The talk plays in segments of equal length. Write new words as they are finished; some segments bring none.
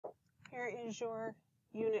here is your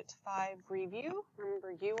Unit 5 review.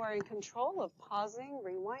 Remember, you are in control of pausing,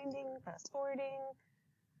 rewinding, fast-forwarding.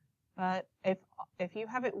 But if you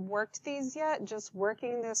haven't worked these yet, just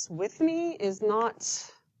working this with me is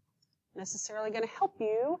not necessarily going to help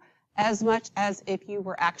you as much as if you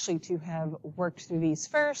were actually to have worked through these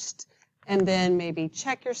first and then maybe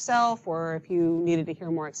check yourself, or if you needed to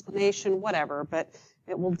hear more explanation, whatever. But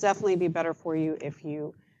it will definitely be better for you if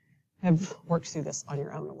you have worked through this on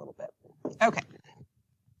your own a little bit. Okay.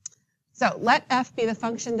 So let f be the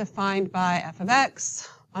function defined by f of x.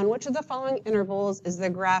 On which of the following intervals is the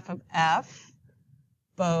graph of f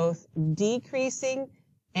both decreasing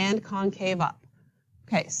and concave up?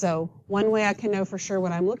 Okay, so one way I can know for sure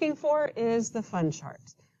what I'm looking for is the fun chart.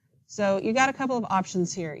 So you got a couple of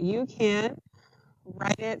options here. You can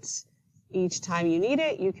write it each time you need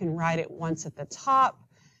it. You can write it once at the top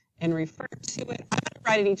and refer to it. I'm going to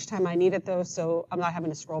write it each time I need it, though, so I'm not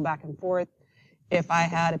having to scroll back and forth. If I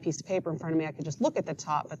had a piece of paper in front of me, I could just look at the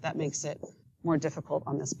top, but that makes it more difficult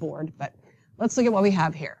on this board. But let's look at what we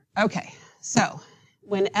have here. Okay, so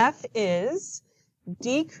when f is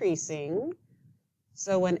decreasing,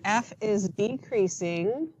 so when f is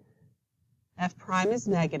decreasing, f prime is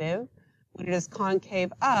negative. When it is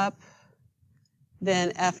concave up,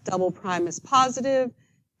 then f double prime is positive,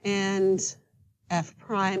 and f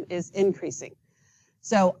prime is increasing.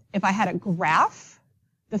 So if I had a graph,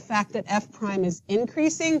 the fact that f prime is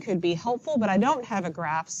increasing could be helpful, but I don't have a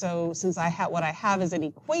graph, so since what I have is an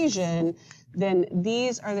equation, then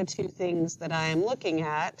these are the two things that I am looking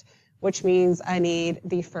at, which means I need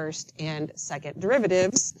the first and second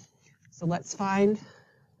derivatives. So let's find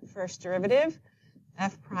the first derivative.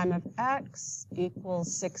 F prime of x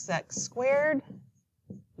equals 6x squared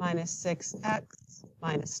minus 6x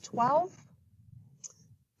minus 12.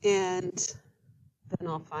 And then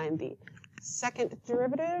I'll find the second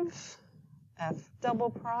derivative, f double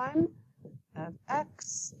prime of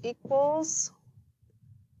x equals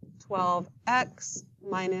 12x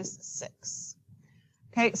minus 6.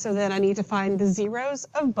 Okay, so then I need to find the zeros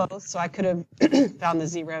of both. So I could have found the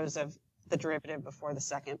zeros of the derivative before the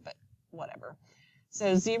second, but whatever.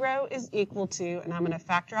 So 0 is equal to, and I'm going to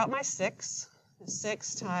factor out my 6.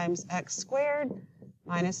 6 times x squared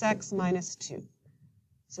minus x minus 2.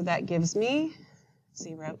 So that gives me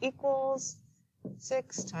 0 equals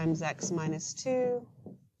 6 times x minus 2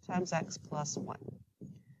 times x plus 1.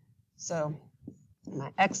 So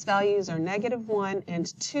my x values are -1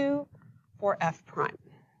 and 2 for f prime.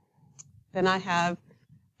 Then I have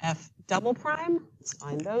f double prime. Let's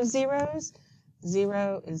find those zeros.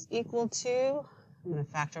 0 is equal to, I'm going to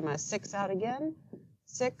factor my 6 out again,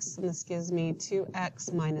 6, and this gives me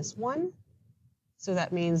 2x minus 1. So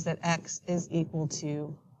that means that x is equal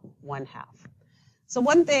to 1/2. So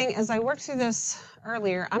one thing, as I worked through this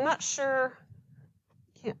earlier, I'm not sure,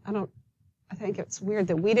 I think it's weird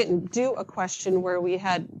that we didn't do a question where we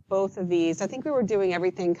had both of these. I think we were doing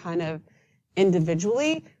everything kind of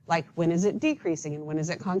individually, like when is it decreasing and when is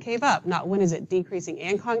it concave up, not when is it decreasing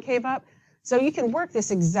and concave up. So you can work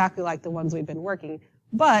this exactly like the ones we've been working,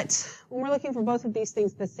 but when we're looking for both of these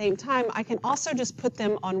things at the same time, I can also just put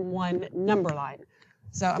them on one number line.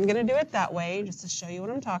 So I'm going to do it that way just to show you what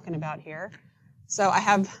I'm talking about here. So I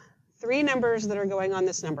have 3 numbers that are going on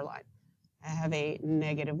this number line. I have a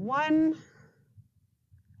 -1,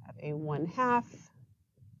 I have a 1/2,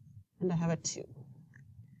 and I have a 2.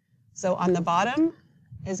 So on the bottom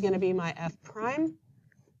is going to be my f prime.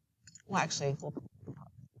 Well, actually,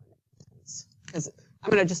 because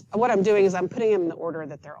what I'm doing is I'm putting them in the order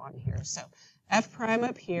that they're on here. So f prime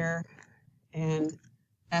up here and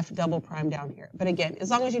f double prime down here. But again, as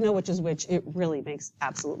long as you know which is which, it really makes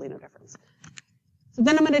absolutely no difference. So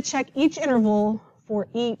then I'm going to check each interval for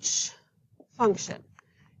each function.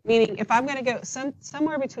 Meaning if I'm going to go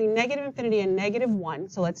somewhere between -infinity and -1,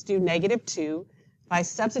 so let's do -2. If I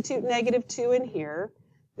substitute -2 in here,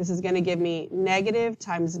 this is going to give me negative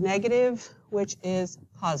times negative, which is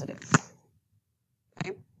positive.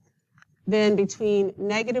 Okay? Then between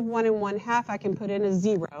 -1 and 1/2, I can put in a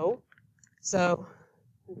 0. So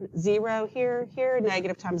 0 here,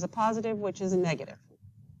 negative times a positive, which is a negative.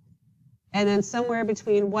 And then somewhere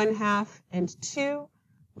between 1/2 and 2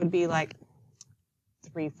 would be like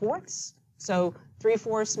 3/4. So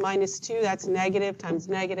 3/4 minus 2, that's negative times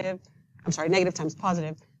negative. I'm sorry, negative times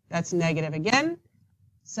positive. That's negative again.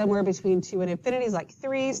 Somewhere between 2 and infinity is like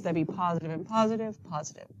 3, so that'd be positive and positive,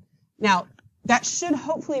 positive. Now, that should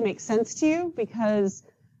hopefully make sense to you because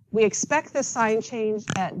we expect the sign change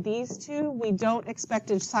at these two. We don't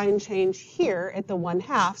expect a sign change here at the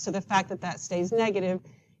 1/2, so the fact that that stays negative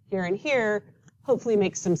here and here hopefully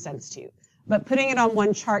makes some sense to you. but putting it on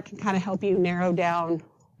one chart can kind of help you narrow down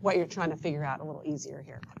what you're trying to figure out a little easier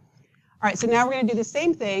here. All right, so now we're going to do the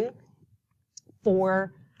same thing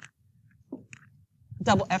for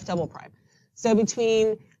f double prime. So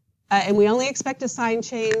between, and we only expect a sign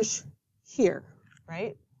change here,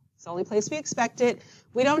 right? It's the only place we expect it.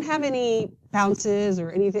 We don't have any bounces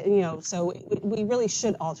or anything, you know, so we really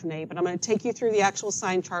should alternate, but I'm going to take you through the actual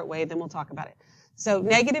sign chart way, then we'll talk about it. So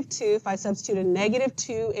 -2, if I substitute a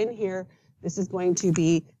 -2 in here, this is going to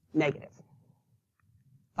be negative.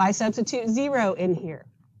 If I substitute 0 in here,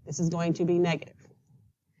 this is going to be negative.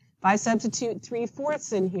 If I substitute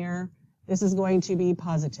 3/4 in here, this is going to be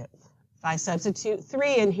positive. If I substitute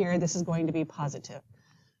 3 in here, this is going to be positive.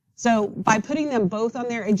 So by putting them both on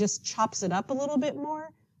there, it just chops it up a little bit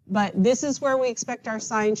more. But this is where we expect our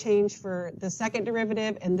sign change for the second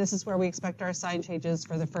derivative, and this is where we expect our sign changes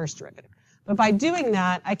for the first derivative. But by doing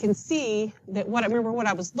that, I can see that remember what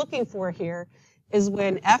I was looking for here is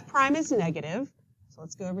when f prime is negative. So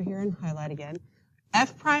let's go over here and highlight again.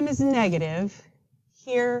 F prime is negative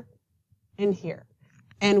here and here.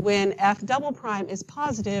 And when f double prime is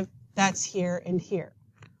positive, that's here and here.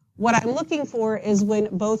 What I'm looking for is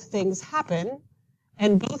when both things happen,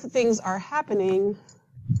 and both things are happening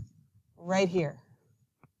right here.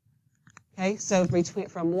 Okay, so between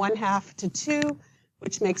from 1/2 to 2,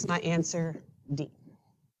 which makes my answer D.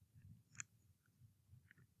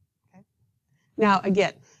 Okay. Now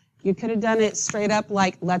again, you could have done it straight up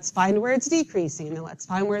like, let's find where it's decreasing, and then let's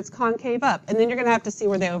find where it's concave up, and then you're going to have to see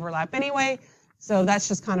where they overlap anyway. So that's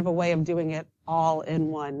just kind of a way of doing it all in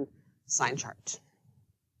one sign chart.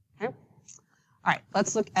 Okay. All right,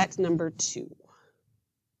 let's look at number 2.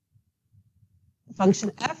 The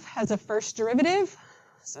function f has a first derivative.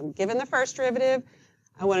 So I'm given the first derivative.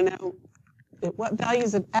 I want to know at what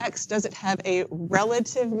values of x does it have a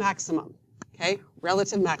relative maximum. Okay,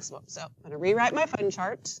 relative maximum. So I'm going to rewrite my fun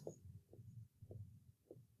chart.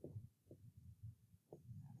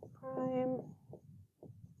 Prime,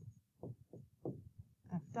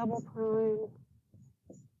 f double prime.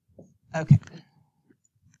 Okay.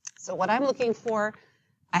 So what I'm looking for,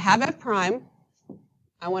 I have f prime.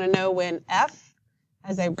 I want to know when f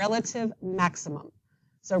has a relative maximum.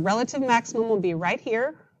 So relative maximum will be right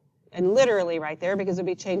here, and literally right there, because it'll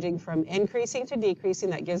be changing from increasing to decreasing.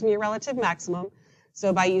 That gives me a relative maximum.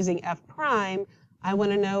 So by using f prime, I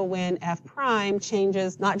want to know when f prime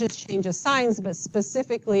changes, not just changes signs, but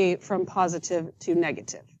specifically from positive to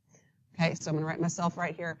negative. Okay, so I'm going to write myself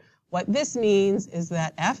right here. What this means is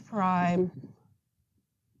that f prime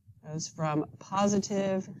goes from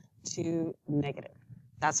positive to negative.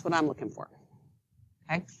 That's what I'm looking for.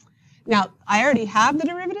 Okay. Now, I already have the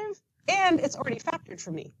derivative, and it's already factored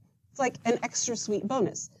for me. It's like an extra sweet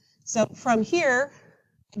bonus. So from here,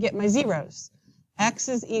 I get my zeros. X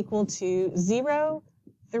is equal to 0,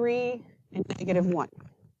 3, and -1.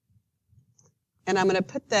 And I'm going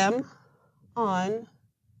to put them on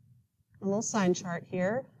a little sign chart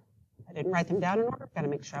here. I didn't write them down in order. I've got to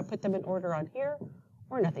make sure I put them in order on here,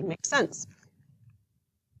 or nothing makes sense.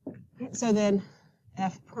 So then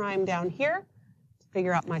f prime down here, to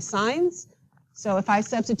figure out my signs. So if I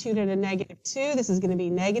substituted a -2, this is going to be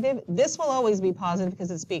negative. This will always be positive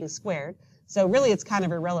because it's being squared. So really it's kind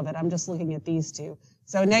of irrelevant. I'm just looking at these two.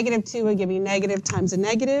 So -2 would give me negative times a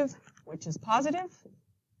negative, which is positive.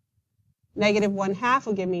 -1/2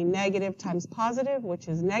 will give me negative times positive, which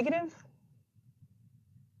is negative.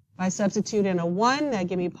 If I substitute in a 1, that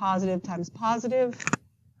give me positive times positive,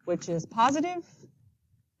 which is positive.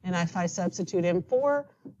 And if I substitute in 4,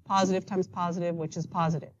 positive times positive, which is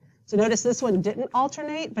positive. So notice this one didn't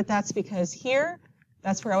alternate, but that's because here,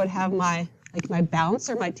 that's where I would have my bounce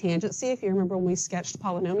or my tangency, if you remember when we sketched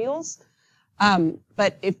polynomials.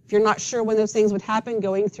 But if you're not sure when those things would happen,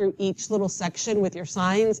 going through each little section with your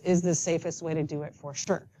signs is the safest way to do it for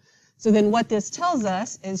sure. So then what this tells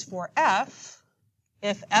us is for f,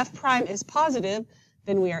 if f prime is positive,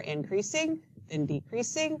 then we are increasing, then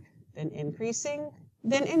decreasing, then increasing,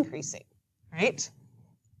 then increasing, right?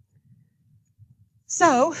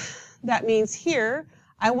 So that means here,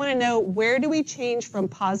 I want to know where do we change from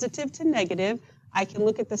positive to negative. I can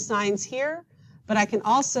look at the signs here, but I can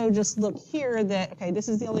also just look here that, okay, this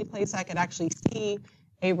is the only place I could actually see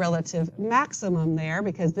a relative maximum there,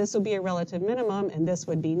 because this would be a relative minimum and this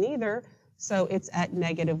would be neither. So it's at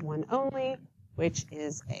 -1 only, which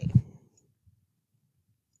is A.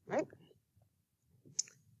 Right?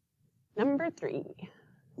 Number 3.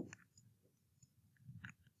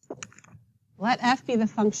 Let f be the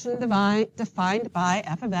function defined by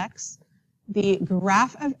f of x. The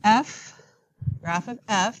graph of f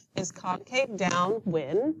is concave down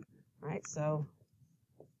when, right? So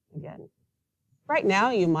again, Right now,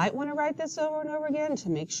 you might want to write this over and over again to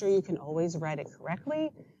make sure you can always write it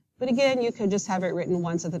correctly. But again, you could just have it written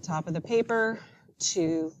once at the top of the paper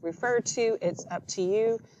to refer to. It's up to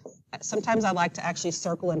you. Sometimes I like to actually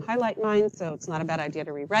circle and highlight mine, so it's not a bad idea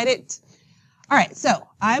to rewrite it. All right, so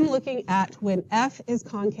I'm looking at when F is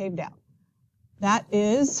concave down. That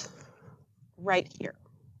is right here.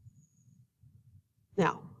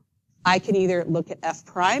 Now, I could either look at F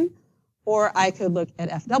prime or I could look at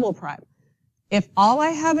F double prime. If all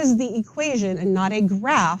I have is the equation and not a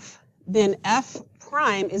graph, then F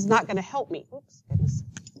prime is not going to help me. Oops, goodness.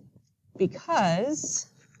 Because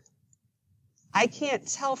I can't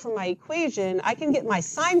tell from my equation. I can get my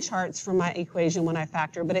sign charts from my equation when I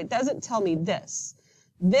factor, but it doesn't tell me this.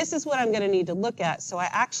 This is what I'm going to need to look at, so I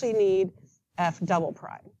actually need F double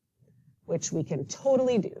prime, which we can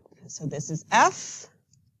totally do. So this is F,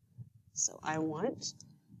 so I want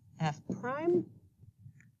F prime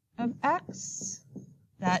of x,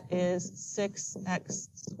 that is 6x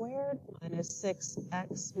squared minus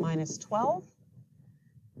 6x minus 12.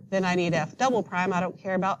 Then I need F double prime. I don't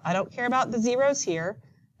care about the zeros here.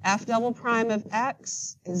 F double prime of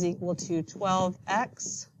x is equal to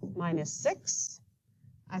 12x minus 6.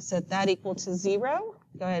 I set that equal to 0.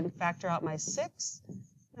 Go ahead and factor out my 6.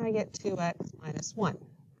 And I get 2x minus 1.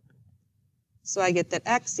 So I get that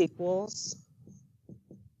x equals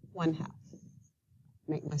 1/2.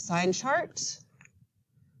 Make my sign chart.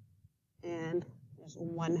 And there's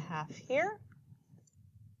 1/2 here.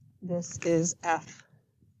 This is F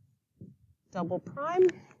double prime.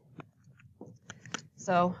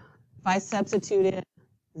 So if I substitute in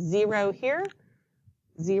 0 here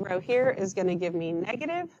is going to give me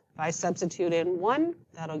negative. If I substitute in 1,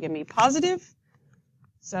 that'll give me positive.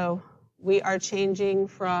 So we are changing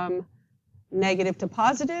from negative to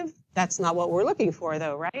positive. That's not what we're looking for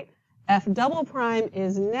though, right? F double prime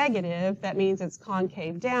is negative. That means it's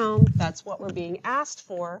concave down. That's what we're being asked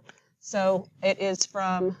for. So it is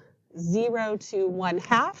from 0 to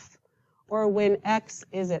 1/2, or when x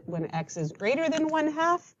is greater than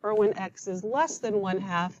 1/2, or when x is less than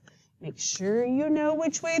 1/2. Make sure you know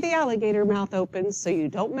which way the alligator mouth opens so you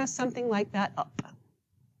don't mess something like that up.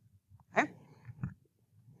 Okay?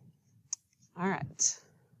 All right.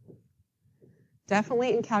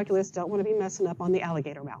 Definitely in calculus, don't want to be messing up on the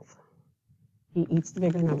alligator mouth. He eats the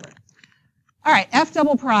bigger number. All right, F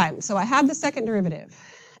double prime. So I have the second derivative.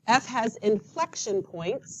 F has inflection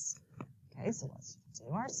points. Okay, so let's do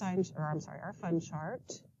our our fun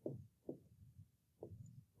chart.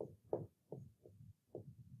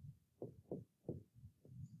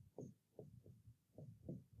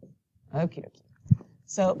 Okay.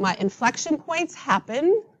 So my inflection points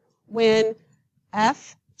happen when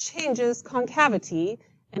F changes concavity,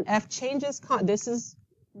 and F changes, this is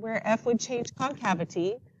where F would change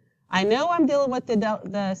concavity. I know I'm dealing with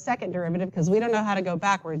the second derivative because we don't know how to go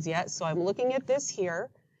backwards yet, so I'm looking at this here,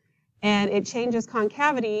 and it changes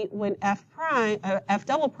concavity when F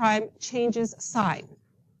double prime changes sign.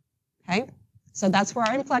 Okay? So that's where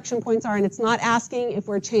our inflection points are, and it's not asking if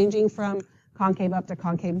we're changing from concave up to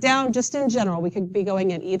concave down. Just in general, we could be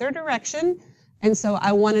going in either direction, and so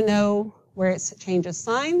I want to know where it changes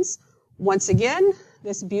signs. Once again,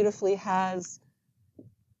 this beautifully has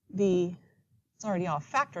it's already all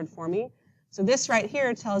factored for me. So this right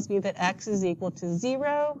here tells me that x is equal to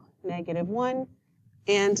 0, -1,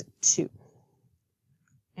 and 2.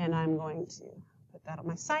 And I'm going to put that on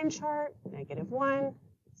my sign chart, -1,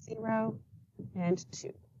 0, and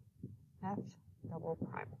 2. F double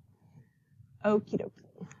prime. Okie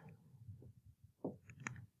dokie.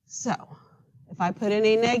 So if I put in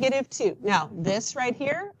a -2, now this right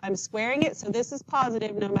here, I'm squaring it, so this is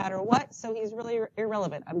positive no matter what, so he's really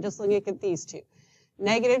irrelevant. I'm just looking at these two.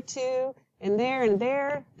 -2 and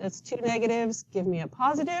there, that's two negatives, give me a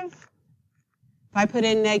positive. If I put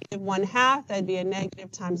in -1/2, that'd be a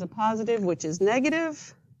negative times a positive, which is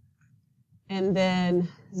negative. And then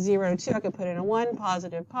 0, 2, I could put in a 1,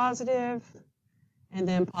 positive, positive, and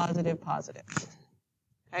then positive, positive.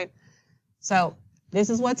 Okay, so this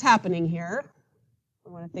is what's happening here. I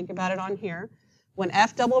want to think about it on here. When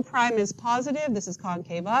F double prime is positive, this is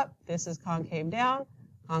concave up, this is concave down,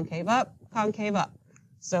 concave up, concave up.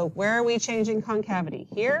 So where are we changing concavity?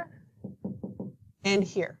 Here and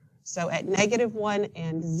here. So at -1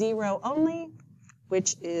 and 0 only,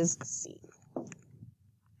 which is C.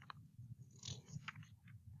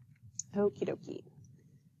 Okie dokie.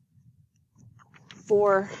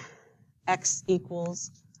 For x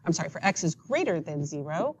is greater than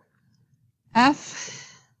 0,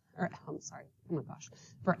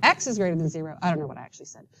 for x is greater than 0, I don't know what I actually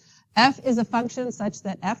said. F is a function such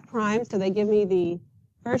that f prime, so they give me the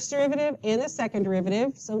first derivative and the second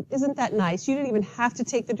derivative. So isn't that nice? You didn't even have to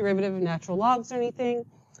take the derivative of natural logs or anything.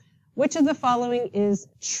 Which of the following is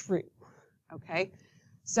true? Okay,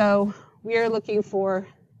 so we are looking for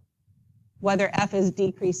whether f is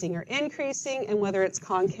decreasing or increasing and whether it's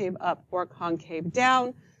concave up or concave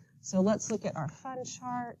down. So let's look at our fun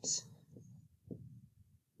chart.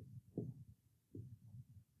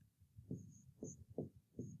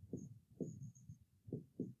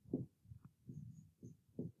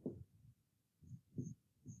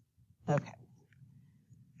 Okay.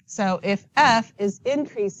 So if f is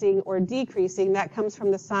increasing or decreasing, that comes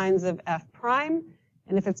from the signs of f prime.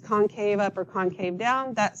 And if it's concave up or concave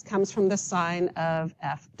down, that comes from the sign of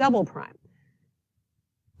f double prime.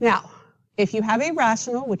 Now, if you have a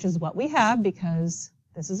rational, which is what we have because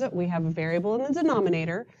this is it, we have a variable in the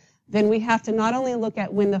denominator, then we have to not only look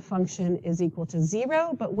at when the function is equal to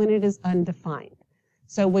 0, but when it is undefined.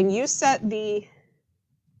 So when you set the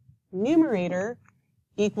numerator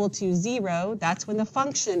equal to 0, that's when the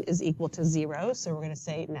function is equal to 0. So we're going to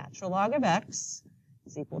say natural log of x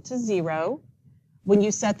is equal to 0. When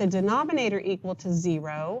you set the denominator equal to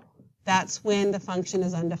 0, that's when the function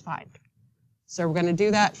is undefined. So we're going to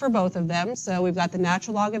do that for both of them. So we've got the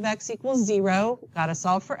natural log of x equals 0, got to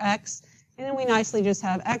solve for x, and then we nicely just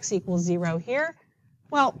have x equals 0 here.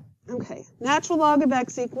 Well, okay, natural log of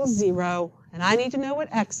x equals 0, and I need to know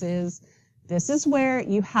what x is. This is where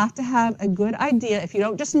you have to have a good idea. If you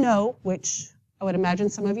don't just know, which I would imagine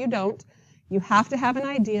some of you don't, you have to have an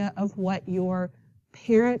idea of what your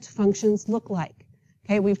parent functions look like.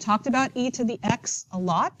 Okay, we've talked about e to the x a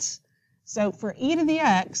lot. So for e to the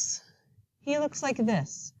x, he looks like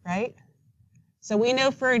this, right? So we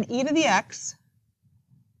know for an e to the x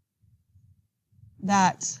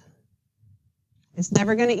that it's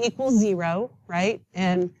never going to equal 0, right?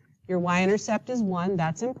 And your y-intercept is 1.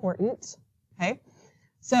 That's important. Okay,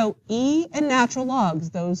 so e and natural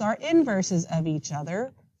logs, those are inverses of each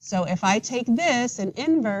other. So if I take this, an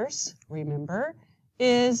inverse, remember,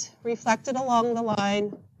 is reflected along the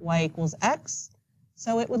line y equals x.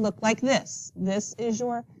 So it would look like this. This is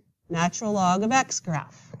your natural log of x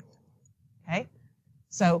graph. Okay,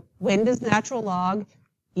 so when does natural log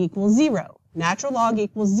equal 0? Natural log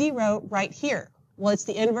equals 0 right here. Well, it's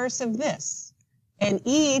the inverse of this. And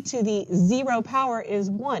e to the 0 power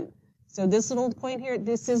is 1. So this little point here,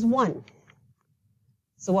 this is 1.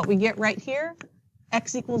 So what we get right here,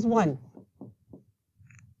 x equals 1.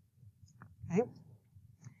 Okay.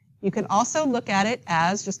 You can also look at it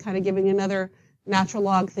as, just kind of giving another natural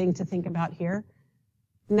log thing to think about here.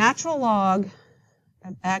 Natural log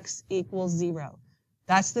of x equals 0.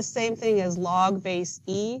 That's the same thing as log base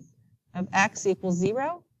e of x equals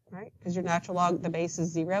 0, right? Because your natural log, the base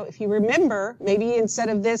is 0. If you remember, maybe instead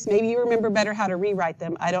of this, maybe you remember better how to rewrite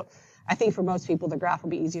them. I think for most people the graph will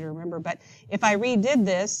be easy to remember, but if I redid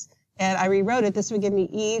this and I rewrote it, this would give me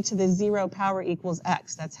e to the 0 power equals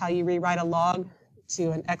x. That's how you rewrite a log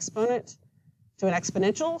to an exponent, to an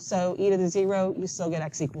exponential. So e to the 0, you still get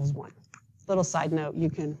x equals 1. Little side note, you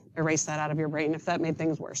can erase that out of your brain if that made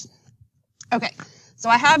things worse. Okay, so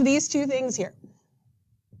I have these two things here.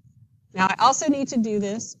 Now I also need to do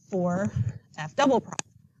this for f double prime.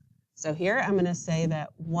 So here I'm going to say that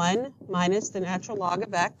 1 minus the natural log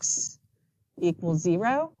of x equals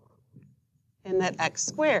 0, and that x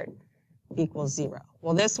squared equals 0.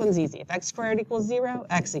 Well, this one's easy. If x squared equals 0,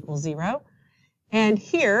 x equals 0. And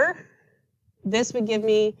here, this would give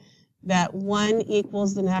me that 1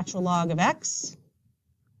 equals the natural log of x.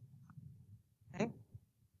 Okay.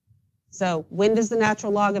 So when does the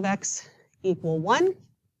natural log of x equal 1?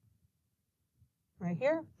 Right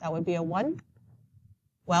here, that would be a 1.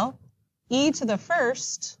 Well, e to the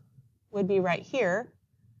first would be right here.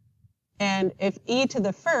 And if e to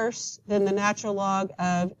the first, then the natural log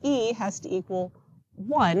of e has to equal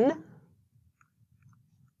 1.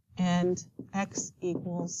 And x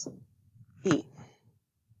equals e.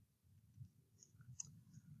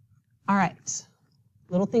 All right,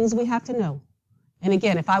 little things we have to know. And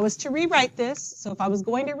again, if I was to rewrite this, so if I was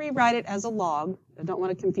going to rewrite it as a log, I don't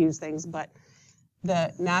want to confuse things, but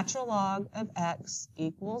the natural log of x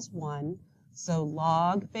equals 1. So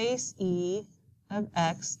log base e of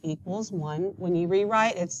x equals 1. When you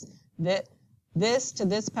rewrite, it's this to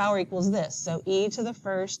this power equals this. So e to the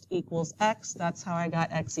first equals x. That's how I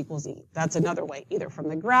got x equals e. That's another way, either from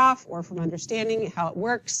the graph or from understanding how it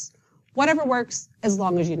works. Whatever works, as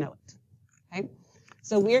long as you know it. Okay?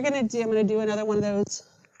 So I'm going to do another one of those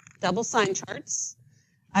double sign charts.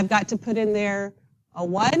 I've got to put in there a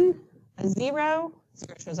 1, a 0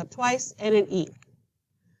 shows up twice, and an e.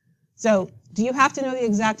 So do you have to know the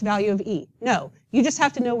exact value of e? No. You just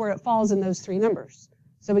have to know where it falls in those three numbers.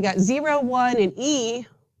 So we got 0, 1, and E.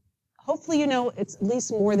 Hopefully you know it's at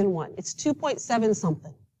least more than 1. It's 2.7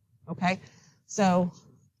 something, okay? So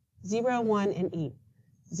 0, 1, and E.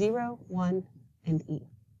 0, 1, and E.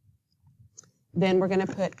 Then we're going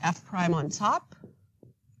to put F prime on top,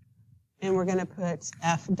 and we're going to put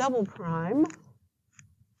F double prime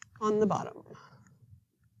on the bottom.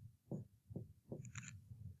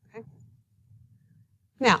 Okay.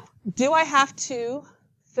 Now, do I have to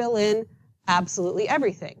fill in absolutely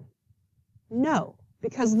everything? No,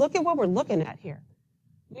 because look at what we're looking at here.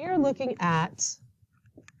 We are looking at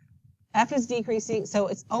F is decreasing, so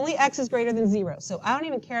it's only X is greater than 0. So I don't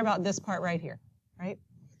even care about this part right here, right?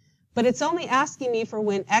 But it's only asking me for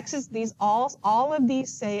when X is, all of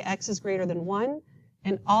these say X is greater than 1,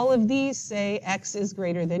 and all of these say X is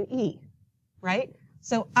greater than E, right?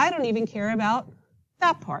 So I don't even care about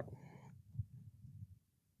that part.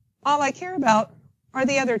 All I care about are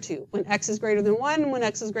the other two, when X is greater than 1 and when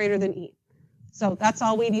X is greater than E. So that's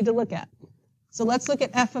all we need to look at. So let's look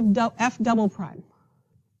at F double prime.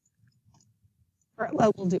 Or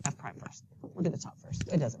we'll do F prime first. We'll do the top first.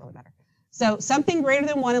 It doesn't really matter. So something greater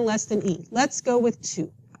than 1 and less than E. Let's go with 2,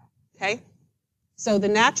 okay? So the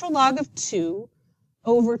natural log of 2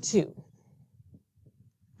 over 2. All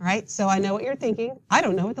right, so I know what you're thinking. I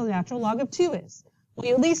don't know what the natural log of 2 is. Well,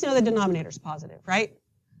 you at least know the denominator is positive, right?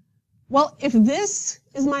 Well, if this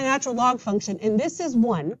is my natural log function and this is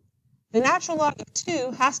 1, the natural log of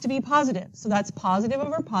 2 has to be positive. So that's positive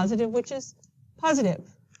over positive, which is positive.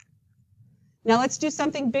 Now let's do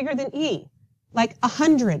something bigger than E, like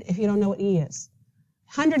 100 if you don't know what E is.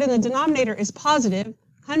 100 in the denominator is positive.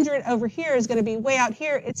 100 over here is going to be way out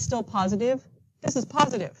here. It's still positive. This is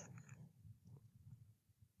positive.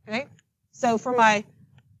 Okay? So for my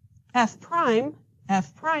F prime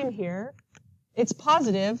here, it's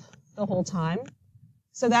positive the whole time.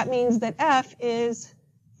 So that means that F is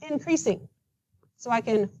increasing. So I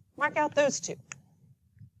can mark out those two.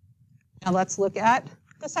 Now let's look at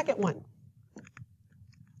the second one.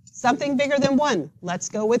 Something bigger than 1. Let's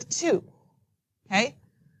go with 2. Okay?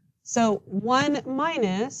 So 1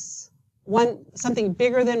 minus 1, something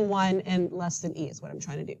bigger than 1 and less than E is what I'm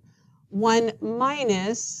trying to do. 1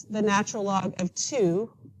 minus the natural log of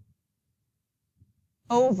 2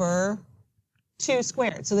 over 2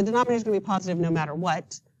 squared. So the denominator is going to be positive no matter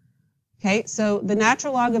what. Okay, so the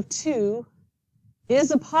natural log of 2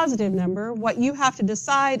 is a positive number. What you have to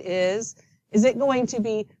decide is it going to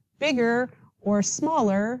be bigger or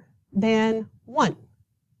smaller than 1?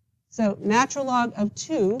 So natural log of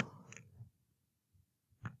 2.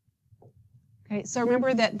 Okay, so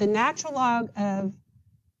remember that the natural log of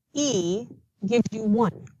E gives you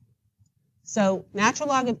 1. So natural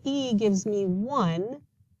log of E gives me 1.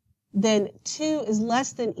 Then 2 is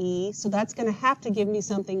less than E, so that's going to have to give me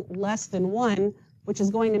something less than 1, which is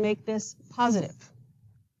going to make this positive.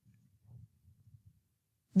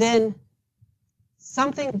 Then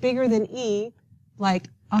something bigger than E, like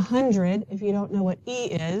 100, if you don't know what E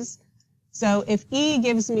is. So if E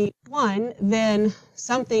gives me 1, then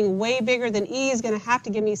something way bigger than E is going to have to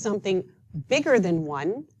give me something bigger than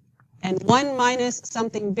 1. And 1 minus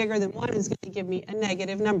something bigger than 1 is going to give me a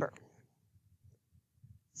negative number.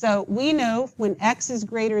 So we know when X is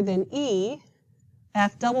greater than E,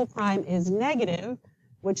 F double prime is negative,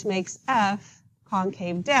 which makes F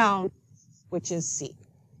concave down, which is C.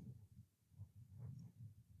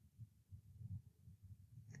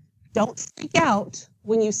 Don't freak out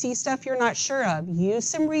when you see stuff you're not sure of. Use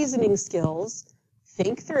some reasoning skills.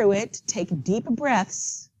 Think through it. Take deep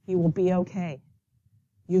breaths. You will be okay.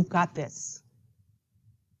 You've got this.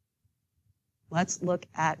 Let's look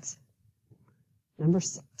at number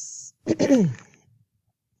 6.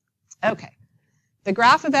 Okay. The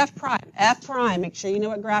graph of F prime. F prime, make sure you know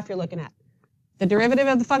what graph you're looking at. The derivative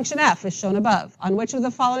of the function F is shown above. On which of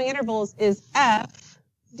the following intervals is F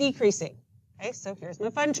decreasing? Okay, so here's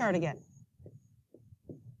my fun chart again.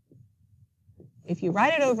 If you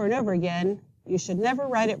write it over and over again, you should never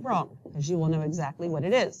write it wrong, because you will know exactly what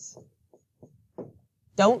it is.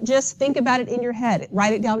 Don't just think about it in your head.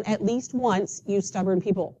 Write it down at least once, you stubborn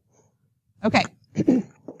people. Okay,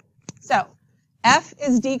 so F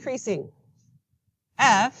is decreasing.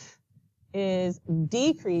 F is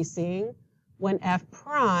decreasing when F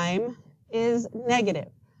prime is negative.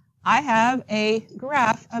 I have a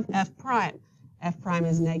graph of F prime. F prime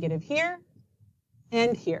is negative here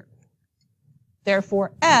and here.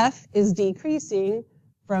 Therefore, F is decreasing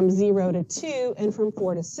from 0 to 2 and from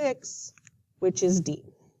 4 to 6, which is D.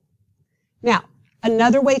 Now,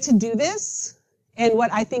 another way to do this, and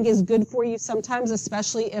what I think is good for you sometimes,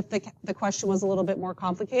 especially if the question was a little bit more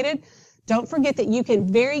complicated, don't forget that you can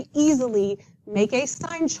very easily make a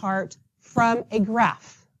sign chart from a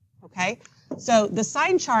graph, okay? So the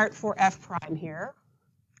sign chart for f prime here,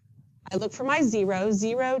 I look for my zeros,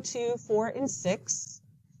 0, 2, 4, and 6.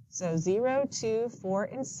 So 0, 2, 4,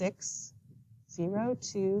 and 6. 0,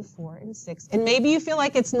 2, 4, and 6. And maybe you feel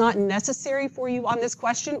like it's not necessary for you on this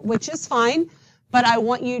question, which is fine, but I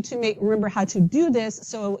want you to remember how to do this,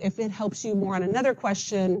 so if it helps you more on another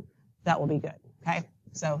question, that will be good, okay?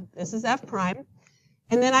 So this is f prime.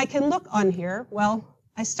 And then I can look on here. Well,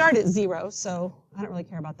 I start at 0, so I don't really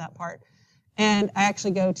care about that part. And I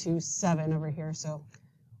actually go to 7 over here, so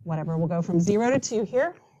whatever. We'll go from 0 to 2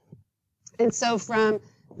 here. And so from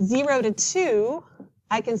 0 to 2,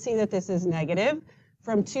 I can see that this is negative.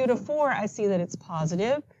 From 2 to 4, I see that it's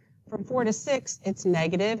positive. From 4 to 6, it's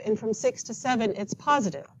negative. And from 6 to 7, it's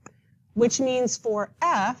positive. Which means for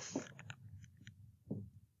f,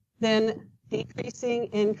 then decreasing,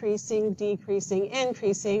 increasing, decreasing,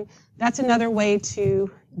 increasing, that's another way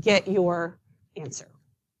to get your answer,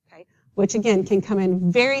 okay? Which again can come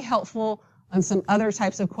in very helpful on some other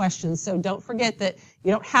types of questions. So don't forget that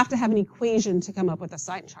you don't have to have an equation to come up with a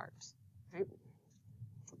sign chart. Okay?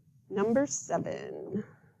 Number 7.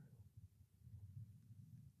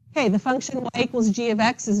 Okay, the function y equals g of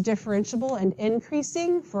x is differentiable and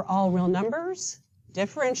increasing for all real numbers.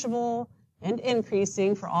 Differentiable and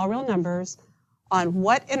increasing for all real numbers. On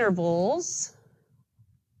what intervals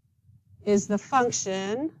is the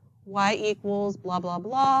function y equals blah, blah,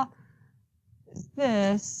 blah, is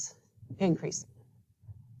this increasing?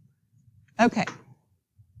 Okay,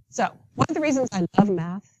 so one of the reasons I love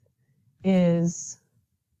math is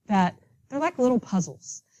that they're like little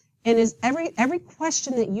puzzles. And is every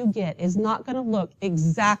question that you get is not going to look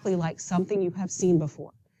exactly like something you have seen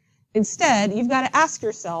before. Instead, you've got to ask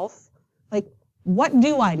yourself, like, what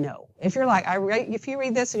do I know? If you're like, if you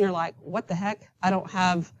read this and you're like, what the heck? I don't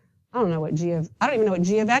even know what g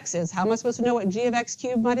of x is. How am I supposed to know what g of x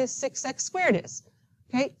cubed minus 6x squared is?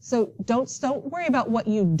 Okay, so don't worry about what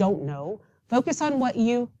you don't know. Focus on what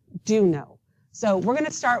you do know. So we're going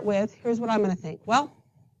to start with, here's what I'm going to think. Well,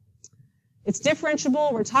 it's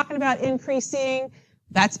differentiable. We're talking about increasing.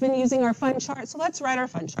 That's been using our fun chart. So let's write our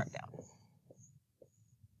fun chart down.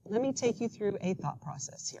 Let me take you through a thought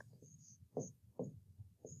process here.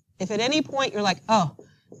 If at any point you're like, oh,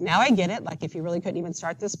 now I get it, like if you really couldn't even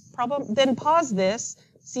start this problem, then pause this,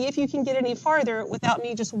 see if you can get any farther without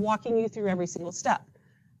me just walking you through every single step.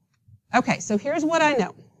 Okay, so here's what I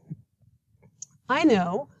know. I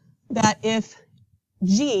know that if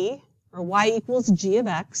g, or y equals g of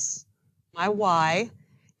x, my y,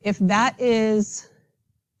 if that is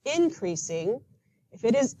increasing, if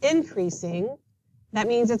it is increasing, that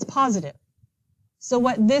means it's positive. So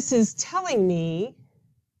what this is telling me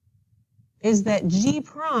is that g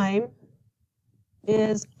prime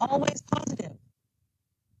is always positive.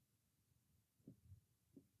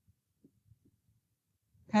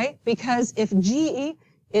 Okay? Because if g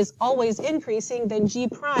is always increasing, then g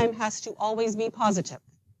prime has to always be positive.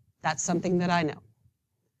 That's something that I know.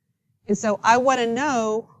 And so I want to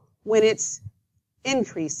know when it's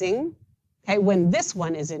increasing, okay, when this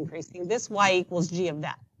one is increasing, this y equals g of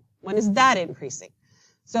that. When is that increasing?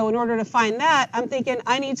 So in order to find that, I'm thinking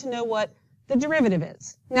I need to know what the derivative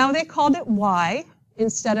is. Now they called it y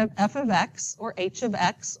instead of f of x or h of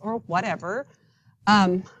x or whatever.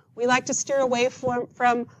 We like to steer away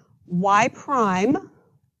from y prime.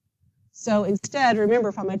 So instead, remember,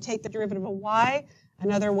 if I'm going to take the derivative of y,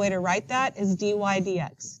 another way to write that is dy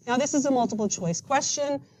dx. Now this is a multiple choice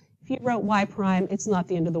question. If you wrote y prime, it's not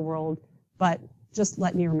the end of the world, but just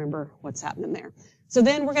let me remember what's happening there. So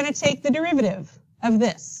then we're going to take the derivative of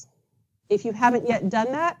this. If you haven't yet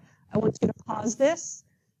done that, I want you to pause this,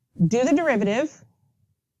 do the derivative,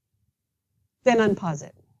 then unpause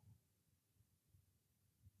it.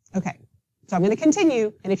 Okay, so I'm going to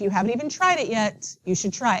continue, and if you haven't even tried it yet, you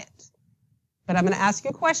should try it. But I'm going to ask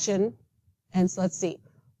you a question, and so let's see.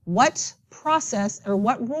 What process or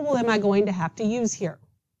what rule am I going to have to use here?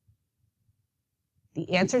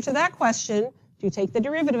 The answer to that question, to take the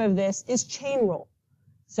derivative of this, is chain rule.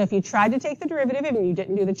 So if you tried to take the derivative and you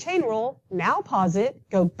didn't do the chain rule, now pause it,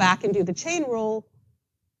 go back and do the chain rule,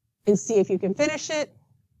 and see if you can finish it,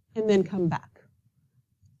 and then come back.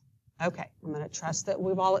 Okay, I'm going to trust that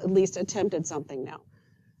we've all at least attempted something now.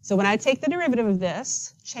 So when I take the derivative of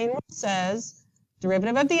this, chain rule says,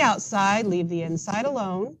 derivative of the outside, leave the inside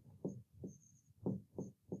alone,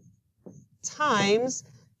 times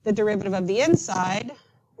the derivative of the inside,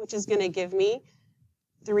 which is going to give me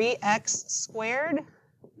 3x squared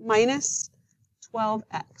minus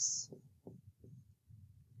 12x.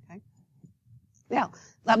 Okay. Now,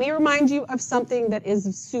 let me remind you of something that is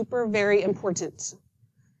super very important.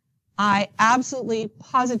 I absolutely,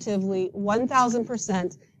 positively,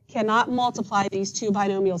 1000% cannot multiply these two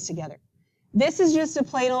binomials together. This is just a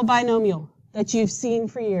plain old binomial that you've seen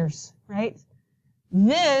for years, right?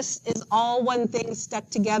 This is all one thing stuck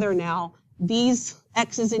together now. These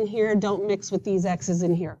x's in here don't mix with these x's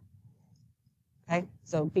in here. Okay,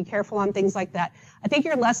 so be careful on things like that. I think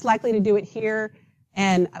you're less likely to do it here,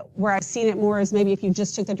 and where I've seen it more is maybe if you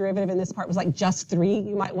just took the derivative and this part was like just 3,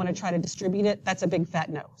 you might want to try to distribute it. That's a big fat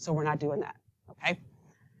no, so we're not doing that, okay?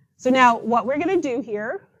 So now what we're going to do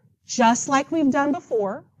here, just like we've done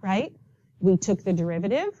before, right? We took the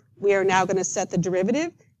derivative. We are now going to set the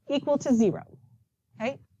derivative equal to 0,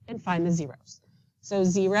 okay? And find the zeros. So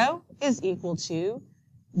 0 is equal to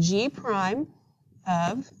g prime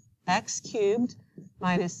of x cubed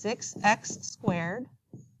minus 6x squared.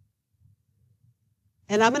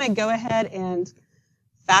 And I'm going to go ahead and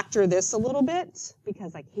factor this a little bit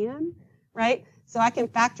because I can, right? So I can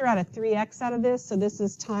factor out a 3x out of this. So this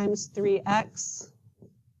is times 3x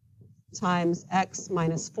times x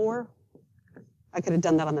minus 4. I could have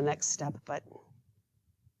done that on the next step, but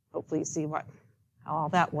hopefully you see how all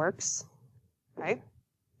that works, right?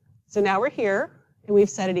 So now we're here, and we've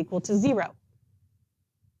set it equal to 0.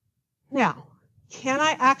 Now, can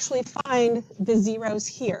I actually find the zeros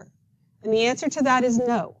here? And the answer to that is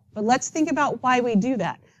no. But let's think about why we do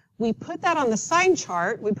that. We put that on the sign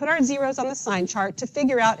chart. We put our zeros on the sign chart to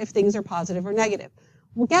figure out if things are positive or negative.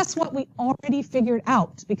 Well, guess what? We already figured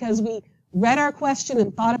out because we read our question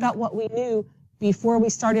and thought about what we knew before we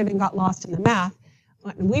started and got lost in the math.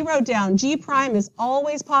 We wrote down g prime is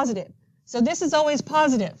always positive. So this is always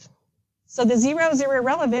positive. So the zeros are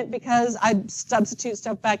irrelevant because I substitute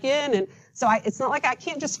stuff back in, and so it's not like I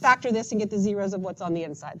can't just factor this and get the zeros of what's on the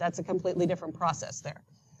inside. That's a completely different process there.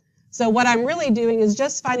 So what I'm really doing is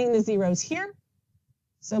just finding the zeros here.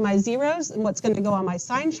 So my zeros, and what's going to go on my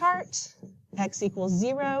sign chart, x equals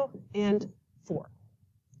 0 and 4.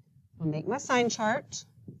 I'll make my sign chart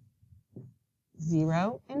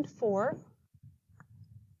 0 and 4.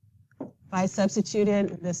 If I substitute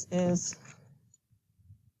in, this is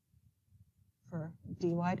for dy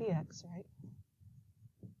dx, right?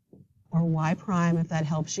 Or y prime, if that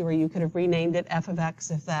helps you, or you could have renamed it f of x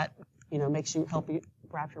if that, makes you help you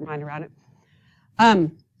wrap your mind around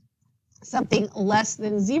it. Something less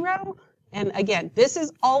than 0, and again, this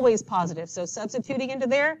is always positive, so substituting into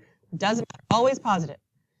there doesn't matter, always positive.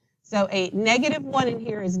 So a negative 1 in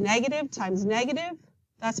here is negative times negative,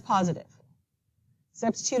 that's positive.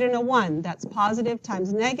 Substitute in a 1, that's positive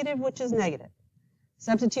times negative, which is negative.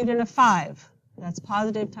 Substitute in a 5, that's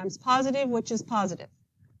positive times positive, which is positive.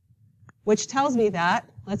 Which tells me that,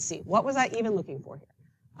 let's see, what was I even looking for here?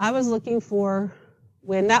 I was looking for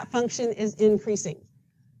when that function is increasing.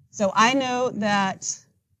 So I know that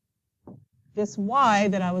this y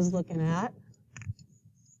that I was looking at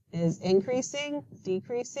is increasing,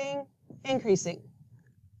 decreasing, increasing.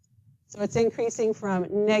 So it's increasing from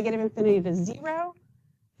negative infinity to 0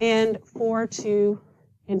 and 4 to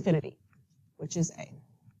infinity, which is a.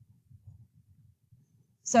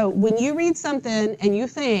 So when you read something and you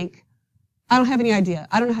think, I don't have any idea,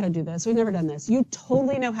 I don't know how to do this, we've never done this, you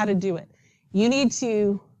totally know how to do it. You need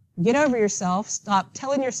to get over yourself, stop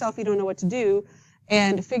telling yourself you don't know what to do,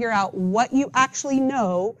 and figure out what you actually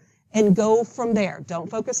know and go from there. Don't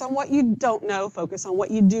focus on what you don't know, focus on what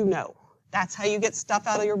you do know. That's how you get stuff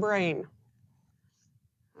out of your brain.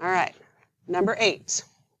 All right, number 8.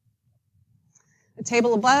 The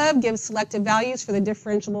table above gives selected values for the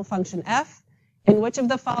differentiable function f. In which of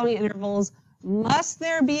the following intervals must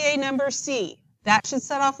there be a number c? That should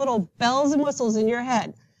set off little bells and whistles in your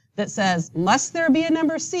head that says, must there be a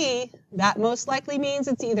number c? That most likely means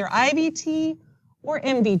it's either IVT or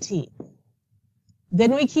MVT.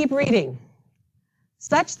 Then we keep reading,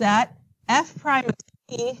 such that f prime of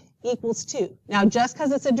c equals 2. Now, just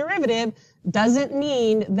because it's a derivative doesn't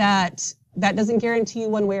mean that doesn't guarantee you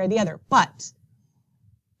one way or the other. But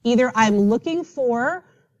either I'm looking for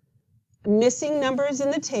missing numbers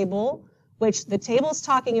in the table, which the table's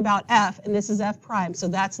talking about f, and this is f prime, so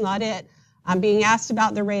that's not it. I'm being asked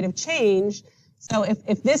about the rate of change. So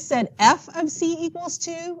if this said f of c equals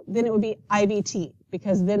 2, then it would be IVT,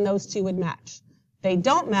 because then those two would match. They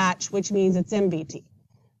don't match, which means it's MVT.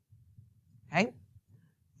 Okay?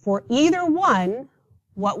 For either one,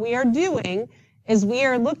 what we are doing is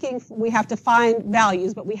we have to find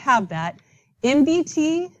values, but we have that.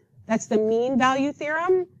 MVT, that's the mean value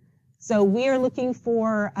theorem. So we are looking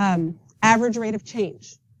for average rate of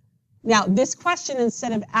change. Now, this question,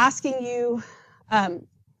 instead of asking you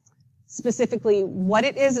specifically what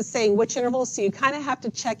it is. It's saying which interval, so you kind of have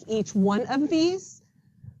to check each one of these.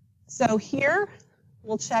 So here,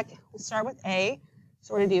 we'll start with A.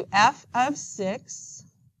 So we're going to do f of 6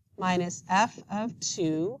 minus f of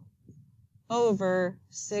 2 over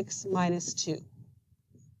 6 minus 2.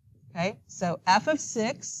 Okay, so f of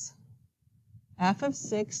 6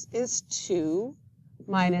 is 2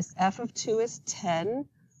 minus f of 2 is 10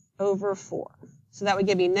 over 4. So that would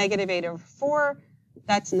give me negative 8 over 4.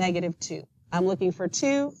 That's negative 2. I'm looking for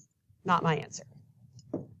 2, not my answer.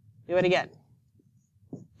 Do it again.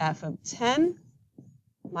 F of 10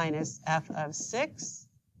 minus f of 6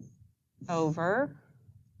 over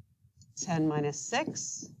 10 minus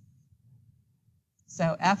 6.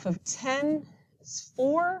 So f of 10 is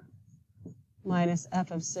 4 minus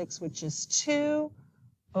f of 6, which is 2,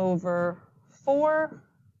 over 4.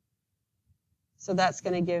 So that's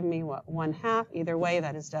going to give me, what, 1/2. Either way,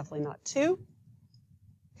 that is definitely not 2.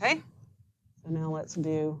 Okay, so now let's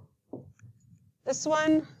do this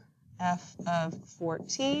one. F of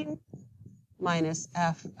 14 minus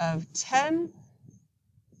f of 10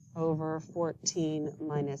 over 14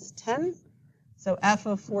 minus 10. So f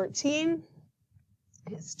of 14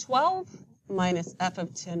 is 12 minus f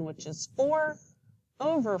of 10, which is 4,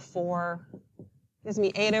 over 4, gives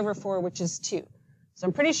me 8 over 4, which is 2. So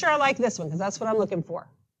I'm pretty sure I like this one because that's what I'm looking for.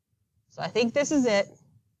 So I think this is it.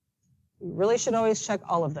 You really should always check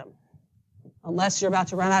all of them. Unless you're about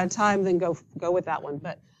to run out of time, then go with that one.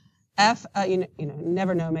 But F, you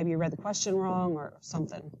never know. Maybe you read the question wrong or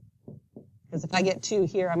something. Because if I get 2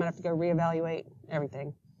 here, I'm going to have to go reevaluate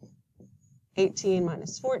everything. 18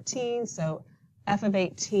 minus 14, so f of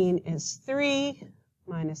 18 is 3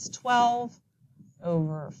 minus 12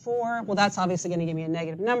 over 4. Well, that's obviously going to give me a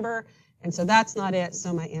negative number, and so that's not it,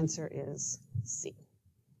 so my answer is C.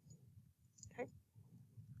 Okay.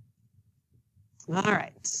 All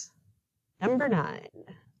right. Number 9.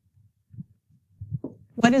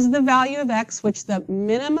 What is the value of x which the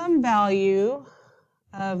minimum value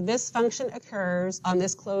of this function occurs on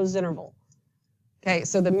this closed interval? Okay,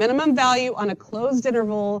 so the minimum value on a closed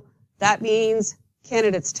interval, that means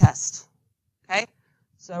candidate's test. Okay,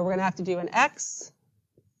 so we're going to have to do an x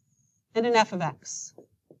and an f of x.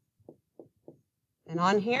 And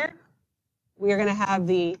on here, we are going to have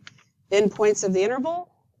the endpoints of the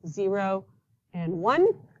interval, 0 and 1.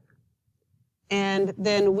 And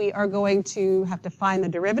then we are going to have to find the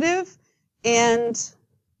derivative and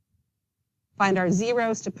find our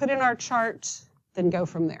zeros to put in our chart, then go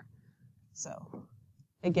from there. So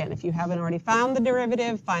again, if you haven't already found the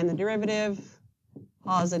derivative, find the derivative,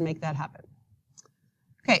 pause and make that happen.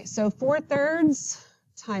 Okay, so 4/3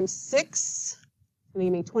 times 6 is going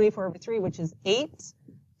to give me 24 over 3, which is 8,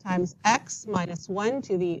 times x minus 1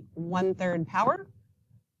 to the 1/3 power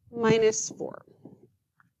minus 4.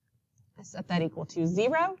 I set that equal to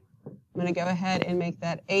 0. I'm going to go ahead and make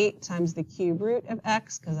that 8 times the cube root of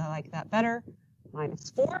x, because I like that better,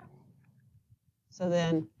 minus 4. So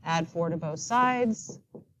then add 4 to both sides.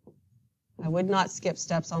 I would not skip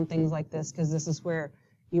steps on things like this, because this is where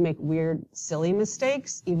you make weird, silly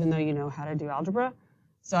mistakes, even though you know how to do algebra.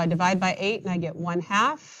 So I divide by 8, and I get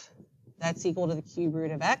 1/2. That's equal to the cube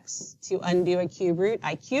root of x. To undo a cube root,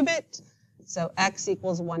 I cube it. So x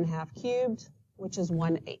equals 1/2 cubed, which is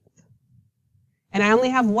 1/8. And I only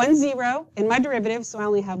have 1 0 in my derivative, so I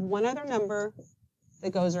only have one other number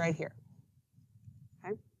that goes right here.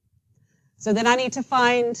 Okay? So then I need to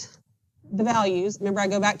find the values. Remember, I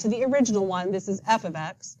go back to the original one. This is f of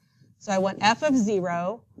x. So I want f of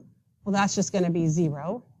 0. Well, that's just going to be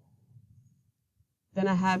 0. Then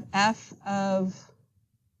I have f of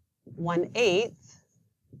 1/8.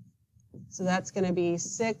 So that's going to be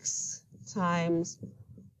 6 times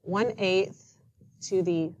 1/8 to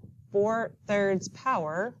the 4/3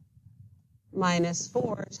 power minus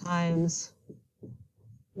 4 times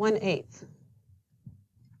 1/8.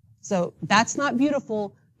 So that's not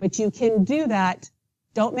beautiful, but you can do that.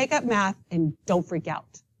 Don't make up math and don't freak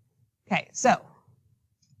out. Okay, so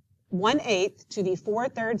 1/8 to the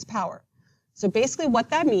 4/3 power. So basically what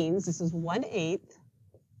that means, this is 1/8.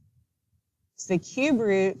 It's the cube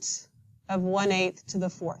root of 1/8 to the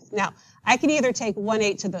 4th. Now, I could either take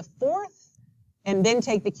 1/8 to the 4th and then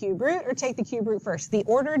take the cube root, or take the cube root first. The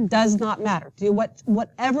order does not matter. Do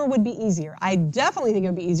whatever would be easier. I definitely think it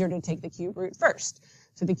would be easier to take the cube root first.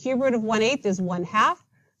 So the cube root of 1/8 is 1/2.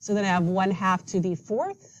 So then I have 1/2 to the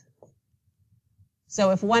 4th. So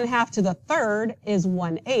if 1/2 to the 3rd is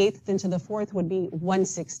 1/8, then to the 4th would be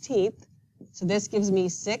 1/16. So this gives me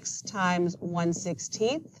 6 times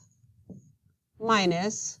 1/16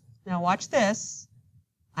 minus, now watch this.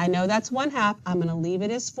 I know that's 1/2. I'm going to leave it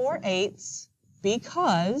as 4/8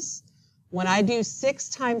 because When I do 6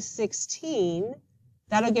 times 16,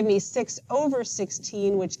 that'll give me 6 over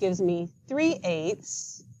 16, which gives me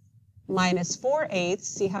 3/8 minus 4/8.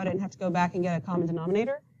 See how I didn't have to go back and get a common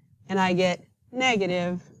denominator? And I get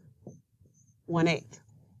negative 1/8.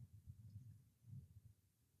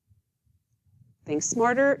 Think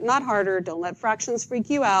smarter, not harder. Don't let fractions freak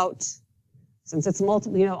you out. Since it's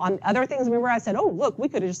multiple, you know, on other things, remember I said, oh, look, we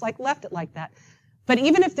could have just like left it like that. But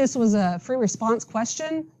even if this was a free response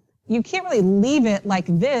question, you can't really leave it like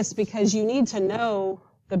this because you need to know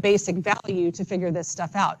the basic value to figure this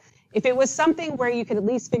stuff out. If it was something where you could at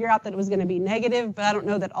least figure out that it was going to be negative, but I don't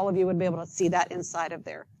know that all of you would be able to see that inside of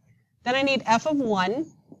there. Then I need f of 1.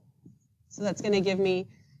 So that's going to give me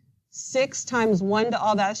 6 times 1 to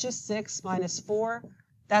all that's just 6 minus 4.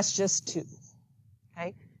 That's just 2.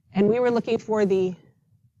 Okay? And we were looking for the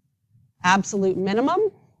absolute minimum.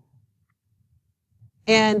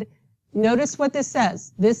 And notice what this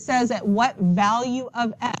says. This says at what value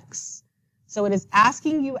of x. So it is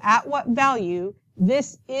asking you at what value.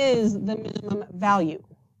 This is the minimum value.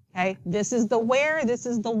 Okay? This is the where, this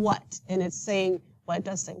is the what. And it's saying, well, it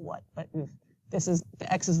does say what, but this is,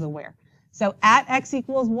 the x is the where. So at x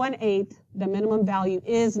equals 1/8, the minimum value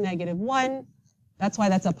is negative 1. That's why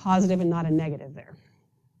that's a positive and not a negative there.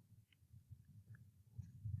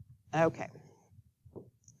 Okay.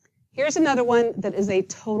 Here's another one that is a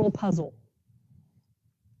total puzzle.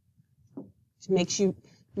 It makes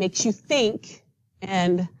you think,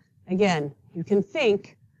 and again, you can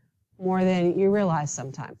think more than you realize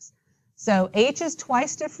sometimes. So h is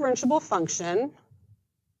twice differentiable function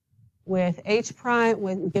with h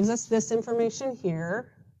prime, gives us this information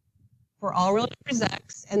here for all real numbers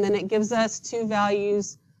x, and then it gives us 2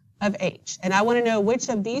 values of h. And I want to know which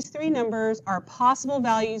of these 3 numbers are possible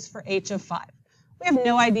values for h of 5. We have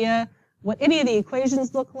no idea what any of the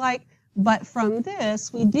equations look like, but from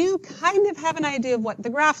this, we do kind of have an idea of what the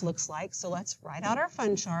graph looks like. So let's write out our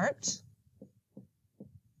fun chart.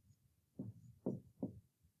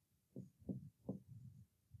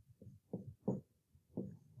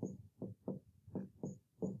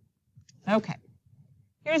 Okay,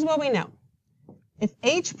 here's what we know. If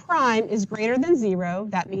h prime is greater than 0,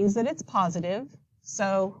 that means that it's positive.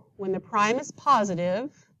 So when the prime is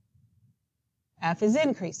positive, f is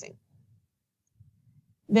increasing.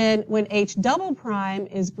 Then when h double prime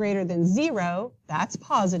is greater than 0, that's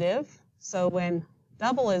positive. So when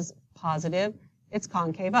double is positive, it's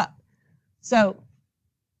concave up. So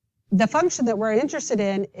the function that we're interested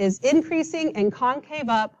in is increasing and concave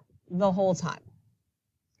up the whole time.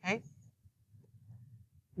 Okay?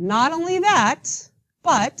 Not only that,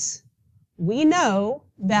 but we know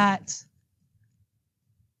that,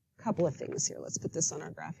 a couple of things here. Let's put this on our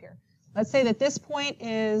graph here. Let's say that this point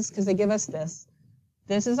is, because they give us this,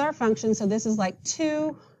 this is our function, so this is like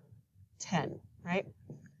 2, 10, right?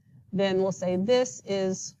 Then we'll say this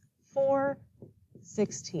is 4,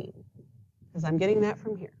 16, because I'm getting that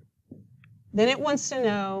from here. Then it wants to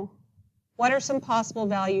know what are some possible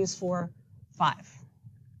values for 5,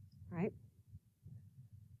 right?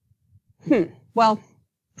 Well,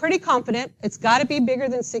 pretty confident. It's got to be bigger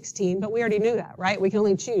than 16, but we already knew that, right? We can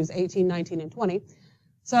only choose 18, 19, and 20.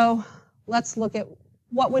 So let's look at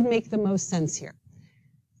what would make the most sense here.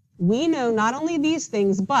 We know not only these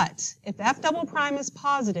things, but if f double prime is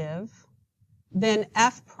positive, then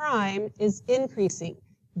f prime is increasing.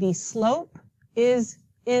 The slope is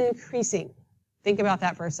increasing. Think about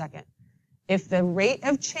that for a second. If the rate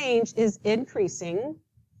of change is increasing,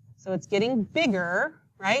 so it's getting bigger,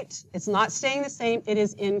 right? It's not staying the same, it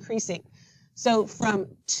is increasing. So from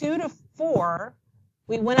 2 to 4,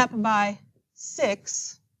 we went up by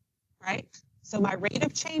 6, right? So my rate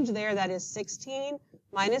of change there, that is 16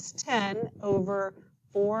 minus 10 over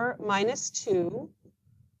 4 minus 2.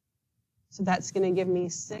 So that's going to give me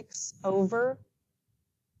 6 over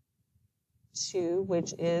 2,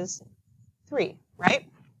 which is 3, right?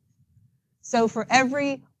 So for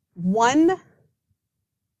every 1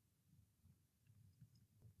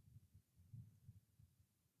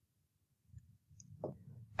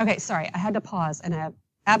 okay, sorry, I had to pause, and I have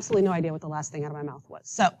absolutely no idea what the last thing out of my mouth was.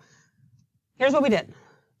 So here's what we did.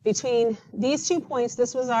 Between these 2 points,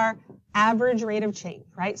 this was our average rate of change,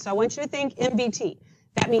 right? So I want you to think MBT.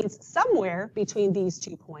 That means somewhere between these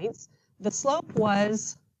 2 points, the slope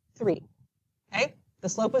was 3, okay? The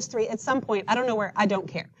slope was 3 at some point. I don't know where, I don't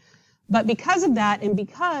care. But because of that, and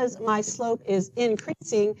because my slope is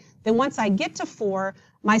increasing, then once I get to 4,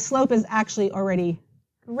 my slope is actually already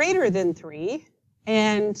greater than 3,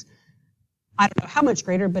 and I don't know how much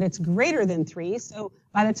greater, but it's greater than 3. So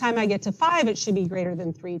by the time I get to 5, it should be greater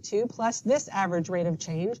than 3 too, plus this average rate of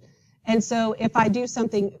change. And so if I do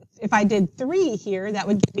something if I did 3 here, that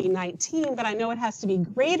would give me 19, but I know it has to be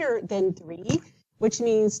greater than 3, which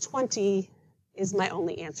means 20 is my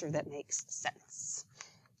only answer that makes sense.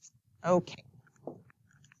 Okay.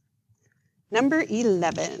 Number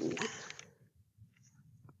 11.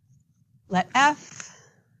 Let f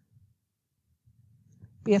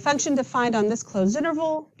be a function defined on this closed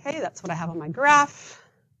interval. Okay, that's what I have on my graph.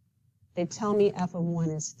 They tell me f of 1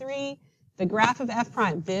 is 3. The graph of f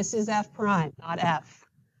prime, this is f prime, not f.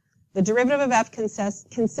 The derivative of f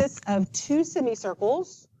consists of 2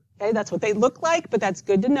 semicircles. Okay, that's what they look like, but that's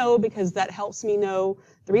good to know because that helps me know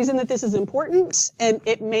the reason that this is important, and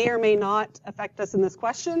it may or may not affect us in this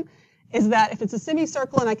question, is that if it's a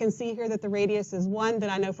semicircle and I can see here that the radius is 1, then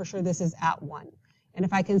I know for sure this is at 1. And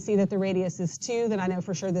if I can see that the radius is 2, then I know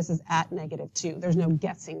for sure this is at -2. There's no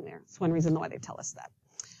guessing there. It's one reason why they tell us that.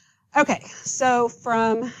 Okay, so for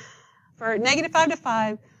 -5 to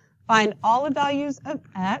 5, find all the values of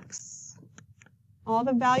x, all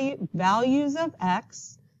the values of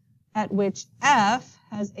x at which f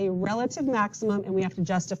has a relative maximum, and we have to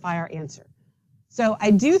justify our answer. So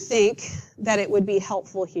I do think that it would be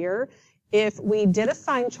helpful here if we did a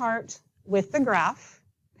sign chart with the graph,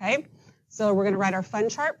 okay? So we're going to write our fun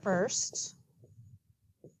chart first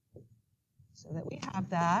so that we have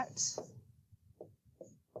that.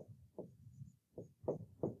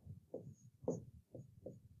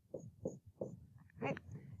 Right.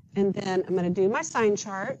 And then I'm going to do my sign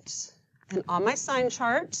chart. And on my sign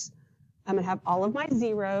chart, I'm going to have all of my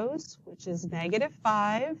zeros, which is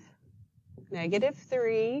 -5,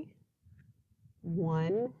 -3,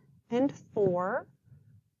 1, and 4.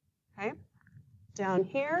 Okay. Down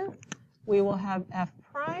here, we will have f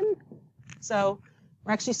prime. So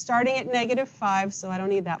we're actually starting at -5, so I don't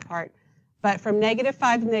need that part. But from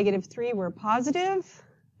 -5 to -3, we're positive,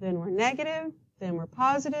 then we're negative, then we're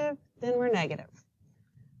positive, then we're negative.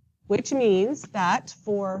 Which means that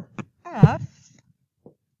for f,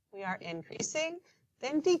 we are increasing,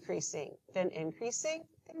 then decreasing, then increasing,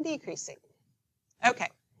 then decreasing. Okay,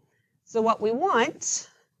 so what we want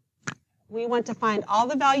to find all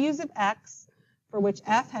the values of x for which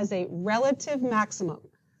f has a relative maximum.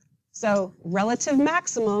 So relative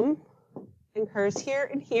maximum occurs here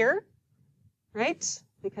and here, right?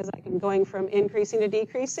 Because I'm going from increasing to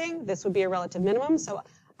decreasing. This would be a relative minimum. So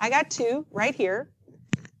I got 2 right here.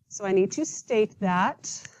 So I need to state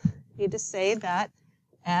that. I need to say that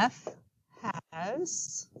f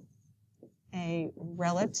has a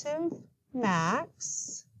relative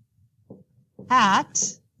max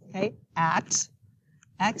at, okay, at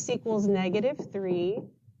x equals -3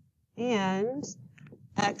 and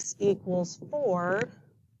x equals 4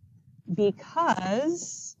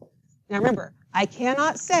 because, now remember, I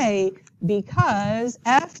cannot say because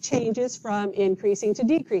f changes from increasing to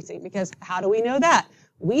decreasing, because how do we know that?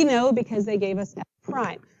 We know because they gave us f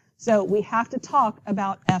prime. So we have to talk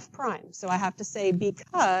about f prime. So I have to say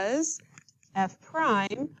because f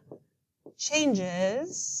prime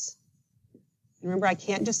changes, remember I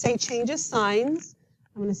can't just say changes signs,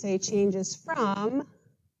 I'm going to say changes from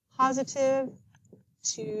positive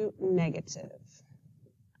to negative.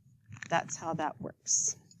 That's how that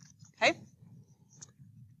works. Okay?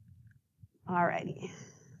 Alrighty.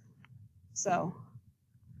 So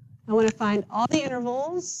I want to find all the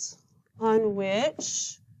intervals on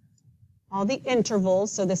which, all the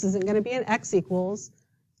intervals, so this isn't going to be an x equals,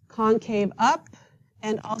 concave up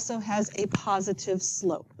and also has a positive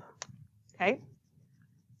slope. Okay?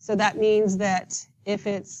 So that means that if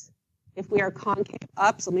we are concave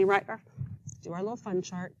up, so let me do our little fun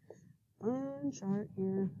chart. Fun chart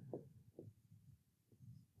here.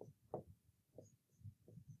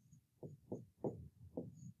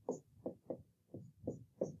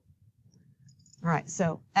 All right,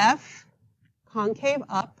 so f concave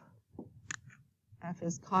up. F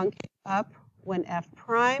is concave up when f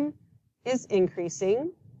prime is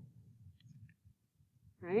increasing,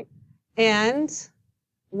 right? And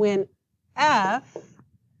when f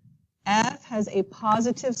has a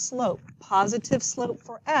positive slope. Positive slope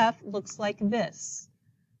for f looks like this.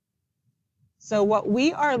 So what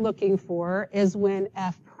we are looking for is when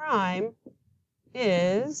f prime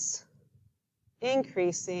is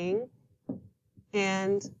increasing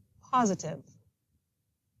and positive.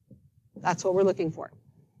 That's what we're looking for,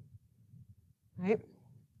 right?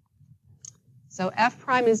 So f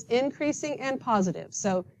prime is increasing and positive.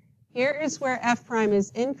 So here is where f prime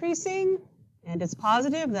is increasing and it's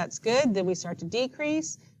positive. That's good. Then we start to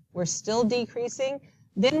decrease. We're still decreasing.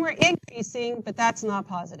 Then we're increasing, but that's not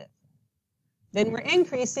positive. Then we're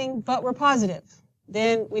increasing, but we're positive.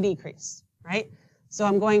 Then we decrease, right? So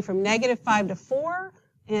I'm going from -5 to 4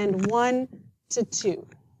 and 1 to 2.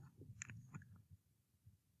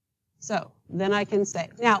 So then I can say,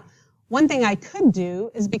 now, one thing I could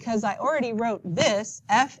do is because I already wrote this,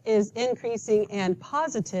 f is increasing and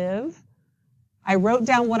positive, I wrote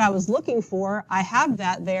down what I was looking for, I have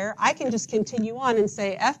that there, I can just continue on and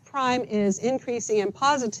say f prime is increasing and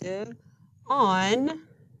positive on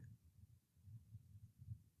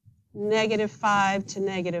 -5 to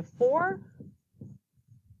 -4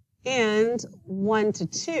 and 1 to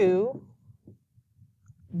 2,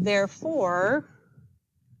 therefore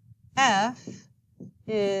f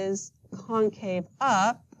is concave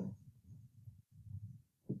up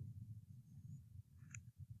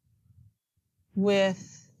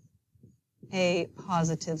with a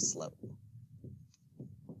positive slope.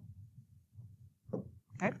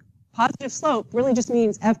 Okay? Positive slope really just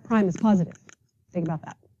means f prime is positive. Think about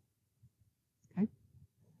that. Okay?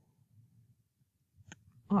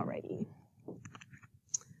 Alrighty.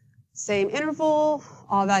 Same interval,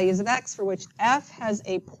 all values of x for which f has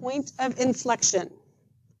a point of inflection.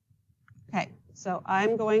 Okay, so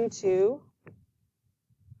I'm going to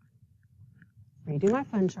redo my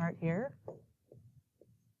fun chart here.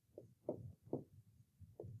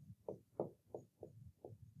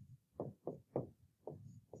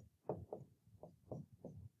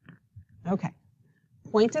 Okay,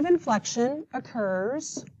 point of inflection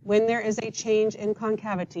occurs when there is a change in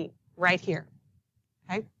concavity right here.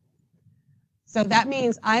 Okay, so that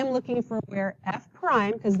means I'm looking for where f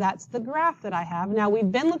prime, because that's the graph that I have. Now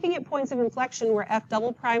we've been looking at points of inflection where f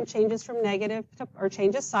double prime changes from negative to, or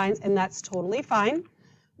changes signs, and that's totally fine.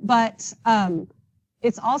 But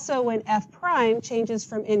it's also when f prime changes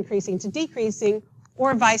from increasing to decreasing,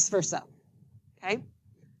 or vice versa. Okay,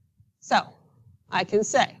 so I can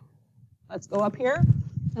say, let's go up here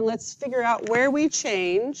and let's figure out where we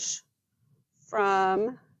change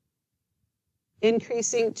from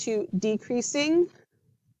increasing to decreasing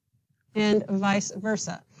and vice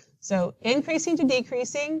versa. So increasing to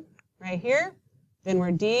decreasing right here, then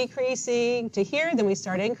we're decreasing to here, then we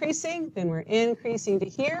start increasing, then we're increasing to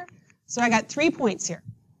here. So I got 3 points here,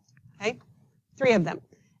 okay? 3 of them.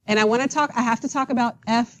 And I have to talk about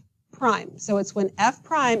f prime. So it's when f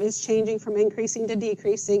prime is changing from increasing to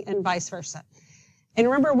decreasing and vice versa. And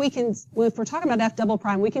remember, if we're talking about f double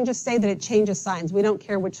prime, we can just say that it changes signs. We don't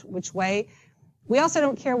care which way. We also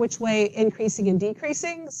don't care which way increasing and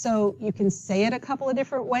decreasing, so you can say it a couple of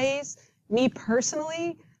different ways. Me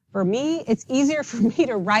personally, for me, it's easier for me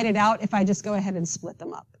to write it out if I just go ahead and split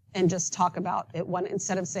them up and just talk about it one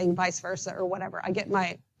instead of saying vice versa or whatever. I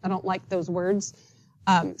don't like those words.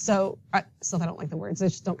 So I don't like the words. They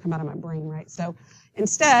just don't come out of my brain, right? So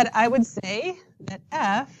instead, I would say that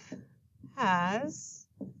f has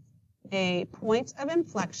a point of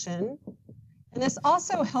inflection. And this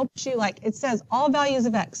also helps you, like it says, all values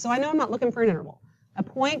of x. So I know I'm not looking for an interval. A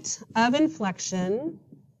point of inflection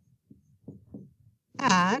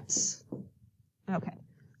at, okay,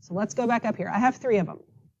 so let's go back up here. I have 3 of them.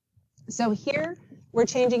 So here, we're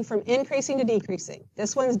changing from increasing to decreasing.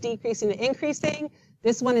 This one's decreasing to increasing.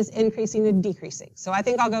 This one is increasing to decreasing. So I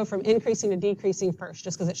think I'll go from increasing to decreasing first,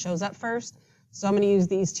 just because it shows up first. So I'm going to use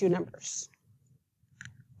these 2 numbers.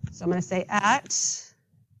 So I'm going to say at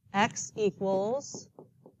x equals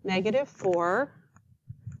 -4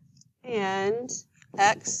 and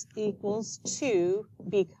x equals 2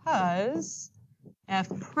 because f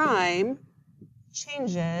prime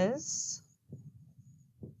changes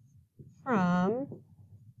from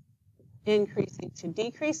increasing to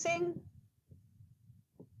decreasing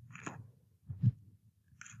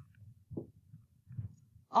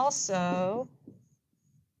also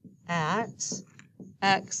at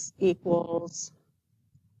x equals,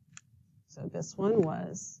 so this one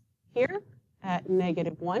was here at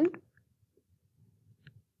 -1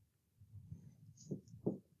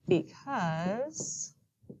 because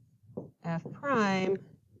f prime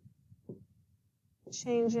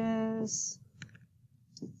changes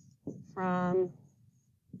from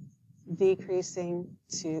decreasing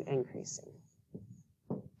to increasing.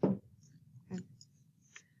 Okay.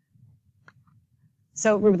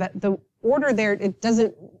 So remember that the order there, it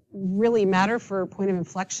doesn't really matter for point of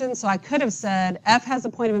inflection. So I could have said f has a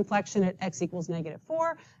point of inflection at x equals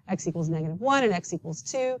 -4, x equals -1, and x equals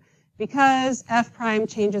 2 because f prime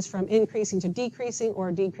changes from increasing to decreasing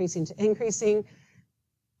or decreasing to increasing,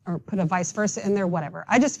 or put a vice versa in there, whatever.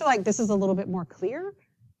 I just feel like this is a little bit more clear,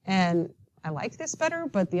 and I like this better,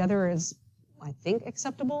 but the other is, I think,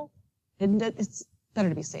 acceptable. It's better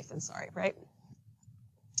to be safe than sorry, right?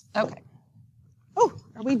 Okay. Oh,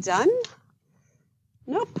 are we done?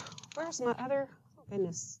 Nope. Where's my other? Oh,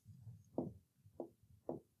 goodness.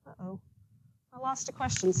 Uh-oh. I lost a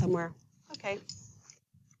question somewhere. Okay.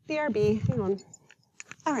 BRB. Hang on.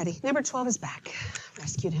 Alrighty, number 12 is back.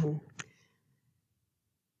 Rescued him.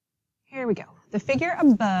 Here we go. The figure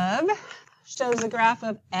above shows a graph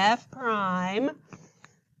of f prime,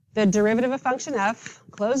 the derivative of function f,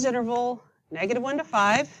 closed interval, -1 to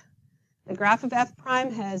 5. The graph of f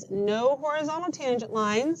prime has no horizontal tangent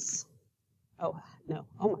lines. Oh, no.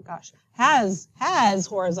 Oh my gosh. Has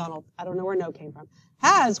horizontal, I don't know where no came from.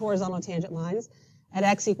 Has horizontal tangent lines at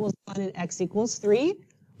x equals 1 and x equals 3,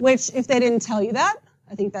 which if they didn't tell you that,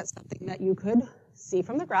 I think that's something that you could see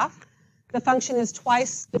from the graph. The function is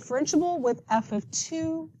twice differentiable with f of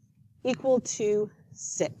 2 equal to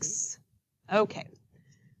 6. Okay,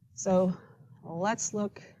 so let's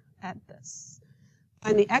look at this.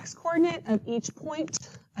 Find the x-coordinate of each point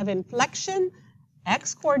of inflection.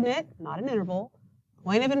 X-coordinate, not an interval,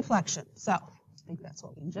 point of inflection. So I think that's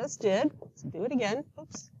what we just did. Let's do it again.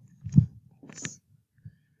 Oops. Let's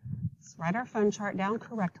write our fun chart down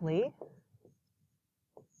correctly.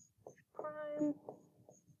 Prime,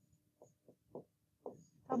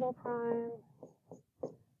 double prime.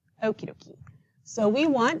 Okie dokie. So we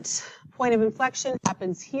want point of inflection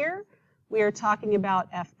happens here. We are talking about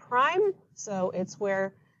f prime. So it's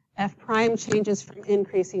where f prime changes from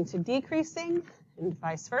increasing to decreasing and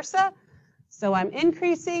vice versa. So I'm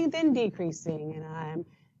increasing, then decreasing, and I'm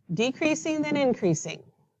decreasing, then increasing.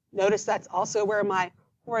 Notice that's also where my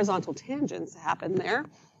horizontal tangents happen there.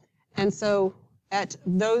 And so at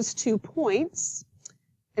those 2 points,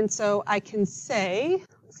 and so I can say,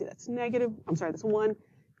 let's see, that's that's 1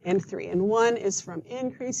 and 3. And 1 is from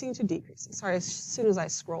increasing to decreasing. Sorry, as soon as I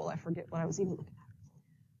scroll, I forget what I was even looking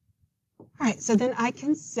at. All right, so then I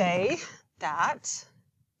can say that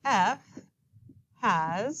f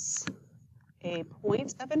has a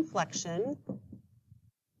point of inflection.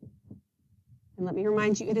 And let me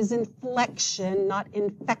remind you, it is inflection, not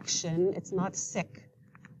infection. It's not sick.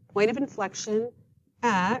 Point of inflection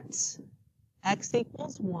at x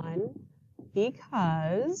equals 1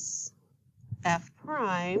 because f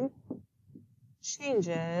prime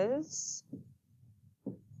changes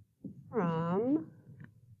from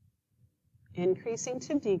increasing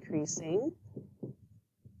to decreasing.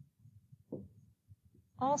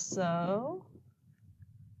 Also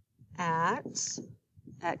at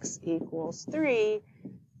x equals 3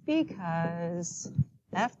 because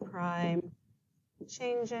f prime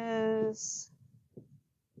changes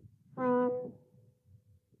from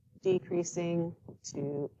decreasing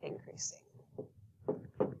to increasing.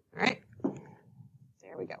 All right,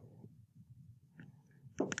 there we go.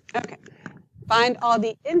 Okay, find all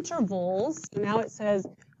the intervals. Now it says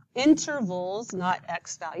intervals, not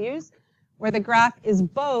x values, where the graph is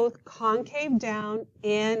both concave down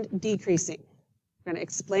and decreasing. We're going to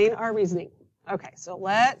explain our reasoning. Okay, so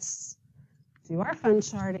let's do our fun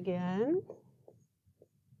chart again.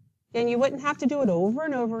 And you wouldn't have to do it over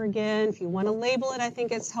and over again. If you want to label it, I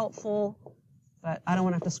think it's helpful. But I don't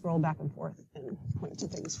want to have to scroll back and forth and point to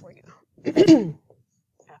things for you.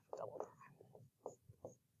 F double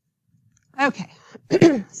prime. Okay,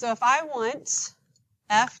 so if I want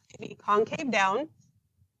F to be concave down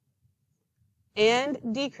and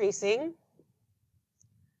decreasing,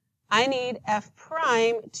 I need F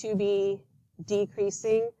prime to be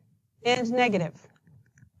decreasing and negative.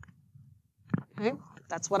 Okay,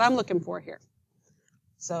 that's what I'm looking for here.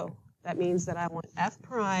 So that means that I want F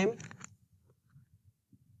prime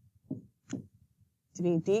to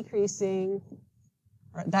be decreasing,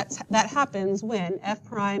 or that happens when F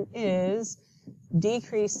prime is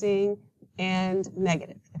decreasing and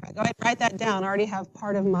negative. If I go ahead and write that down, I already have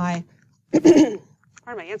part of my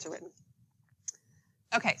answer written.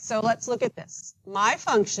 Okay, so let's look at this. My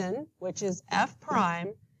function, which is f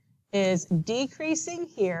prime, is decreasing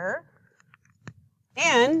here,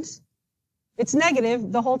 and it's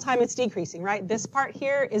negative the whole time it's decreasing, right? This part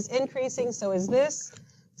here is increasing, so is this.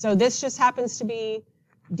 So this just happens to be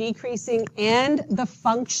decreasing, and the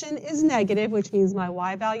function is negative, which means my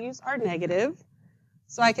y values are negative.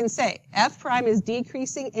 So I can say f prime is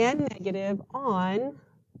decreasing and negative on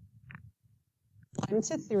 1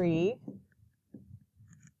 to 3.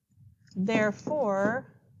 Therefore,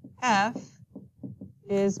 f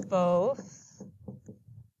is both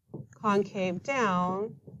concave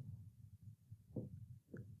down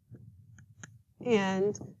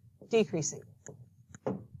and decreasing.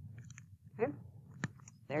 Okay,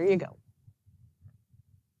 there you go.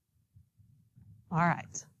 All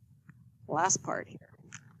right, last part here.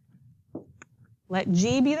 Let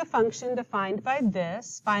g be the function defined by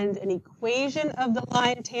this. Find an equation of the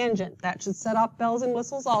line tangent. That should set off bells and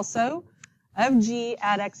whistles also. Of g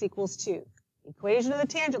at x equals 2. Equation of the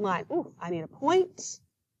tangent line. Ooh, I need a point.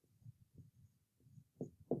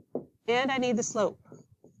 And I need the slope.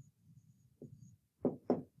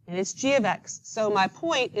 and it's g of x. So my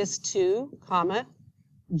point is 2, comma,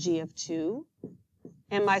 g of 2,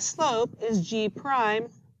 and my slope is g prime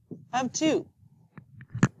of 2.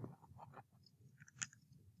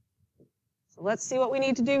 So let's see what we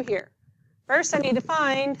need to do here. First, I need to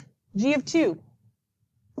find g of 2.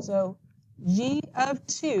 So g of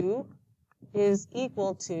 2 is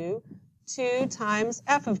equal to 2 times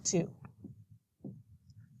f of 2.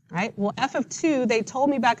 Right? Well, f of 2, they told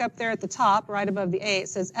me back up there at the top, right above the a, it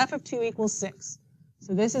says f of 2 equals 6.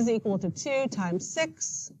 So this is equal to 2 times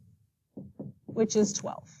 6, which is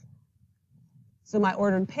 12. So my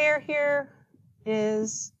ordered pair here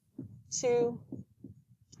is 2,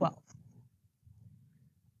 12.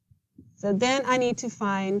 So then I need to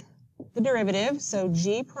find the derivative. So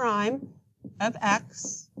g prime of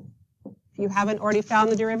x. If you haven't already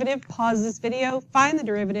found the derivative, pause this video, find the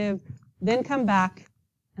derivative, then come back,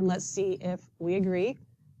 and let's see if we agree.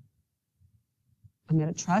 I'm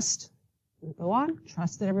going to trust. Go on.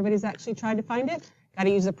 Trust that everybody's actually tried to find it. Got to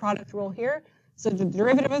use the product rule here. So the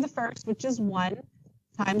derivative of the first, which is 1,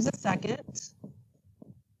 times the second,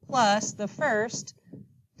 plus the first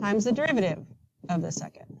times the derivative of the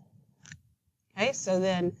second. Okay, so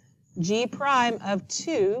then g prime of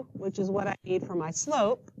 2, which is what I need for my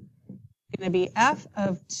slope, is going to be f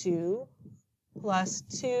of 2 plus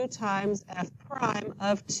 2 times f prime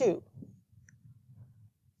of 2.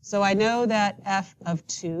 So I know that f of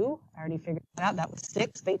 2, I already figured that out, that was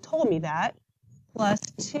 6, they told me that, plus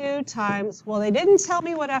 2 times, well, they didn't tell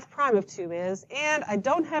me what f prime of 2 is, and I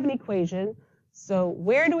don't have an equation, so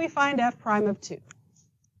where do we find f prime of 2?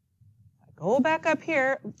 Go back up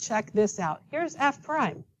here, check this out. Here's f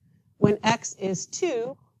prime. When x is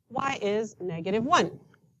 2, y is negative 1.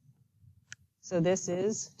 So this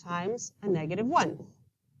is times a negative 1,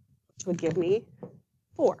 which would give me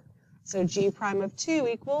 4. So g prime of 2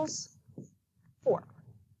 equals 4.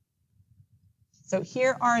 So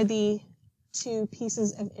here are the 2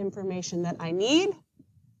 pieces of information that I need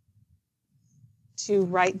to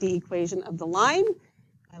write the equation of the line.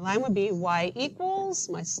 My line would be y equals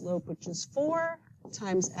my slope, which is 4,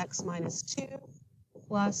 times x minus 2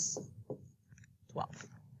 plus 12.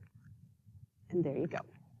 And there you go.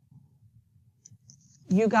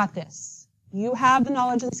 You got this. You have the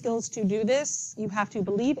knowledge and skills to do this. You have to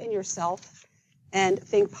believe in yourself and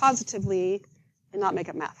think positively and not make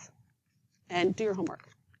up math. And do your homework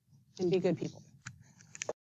and be good people.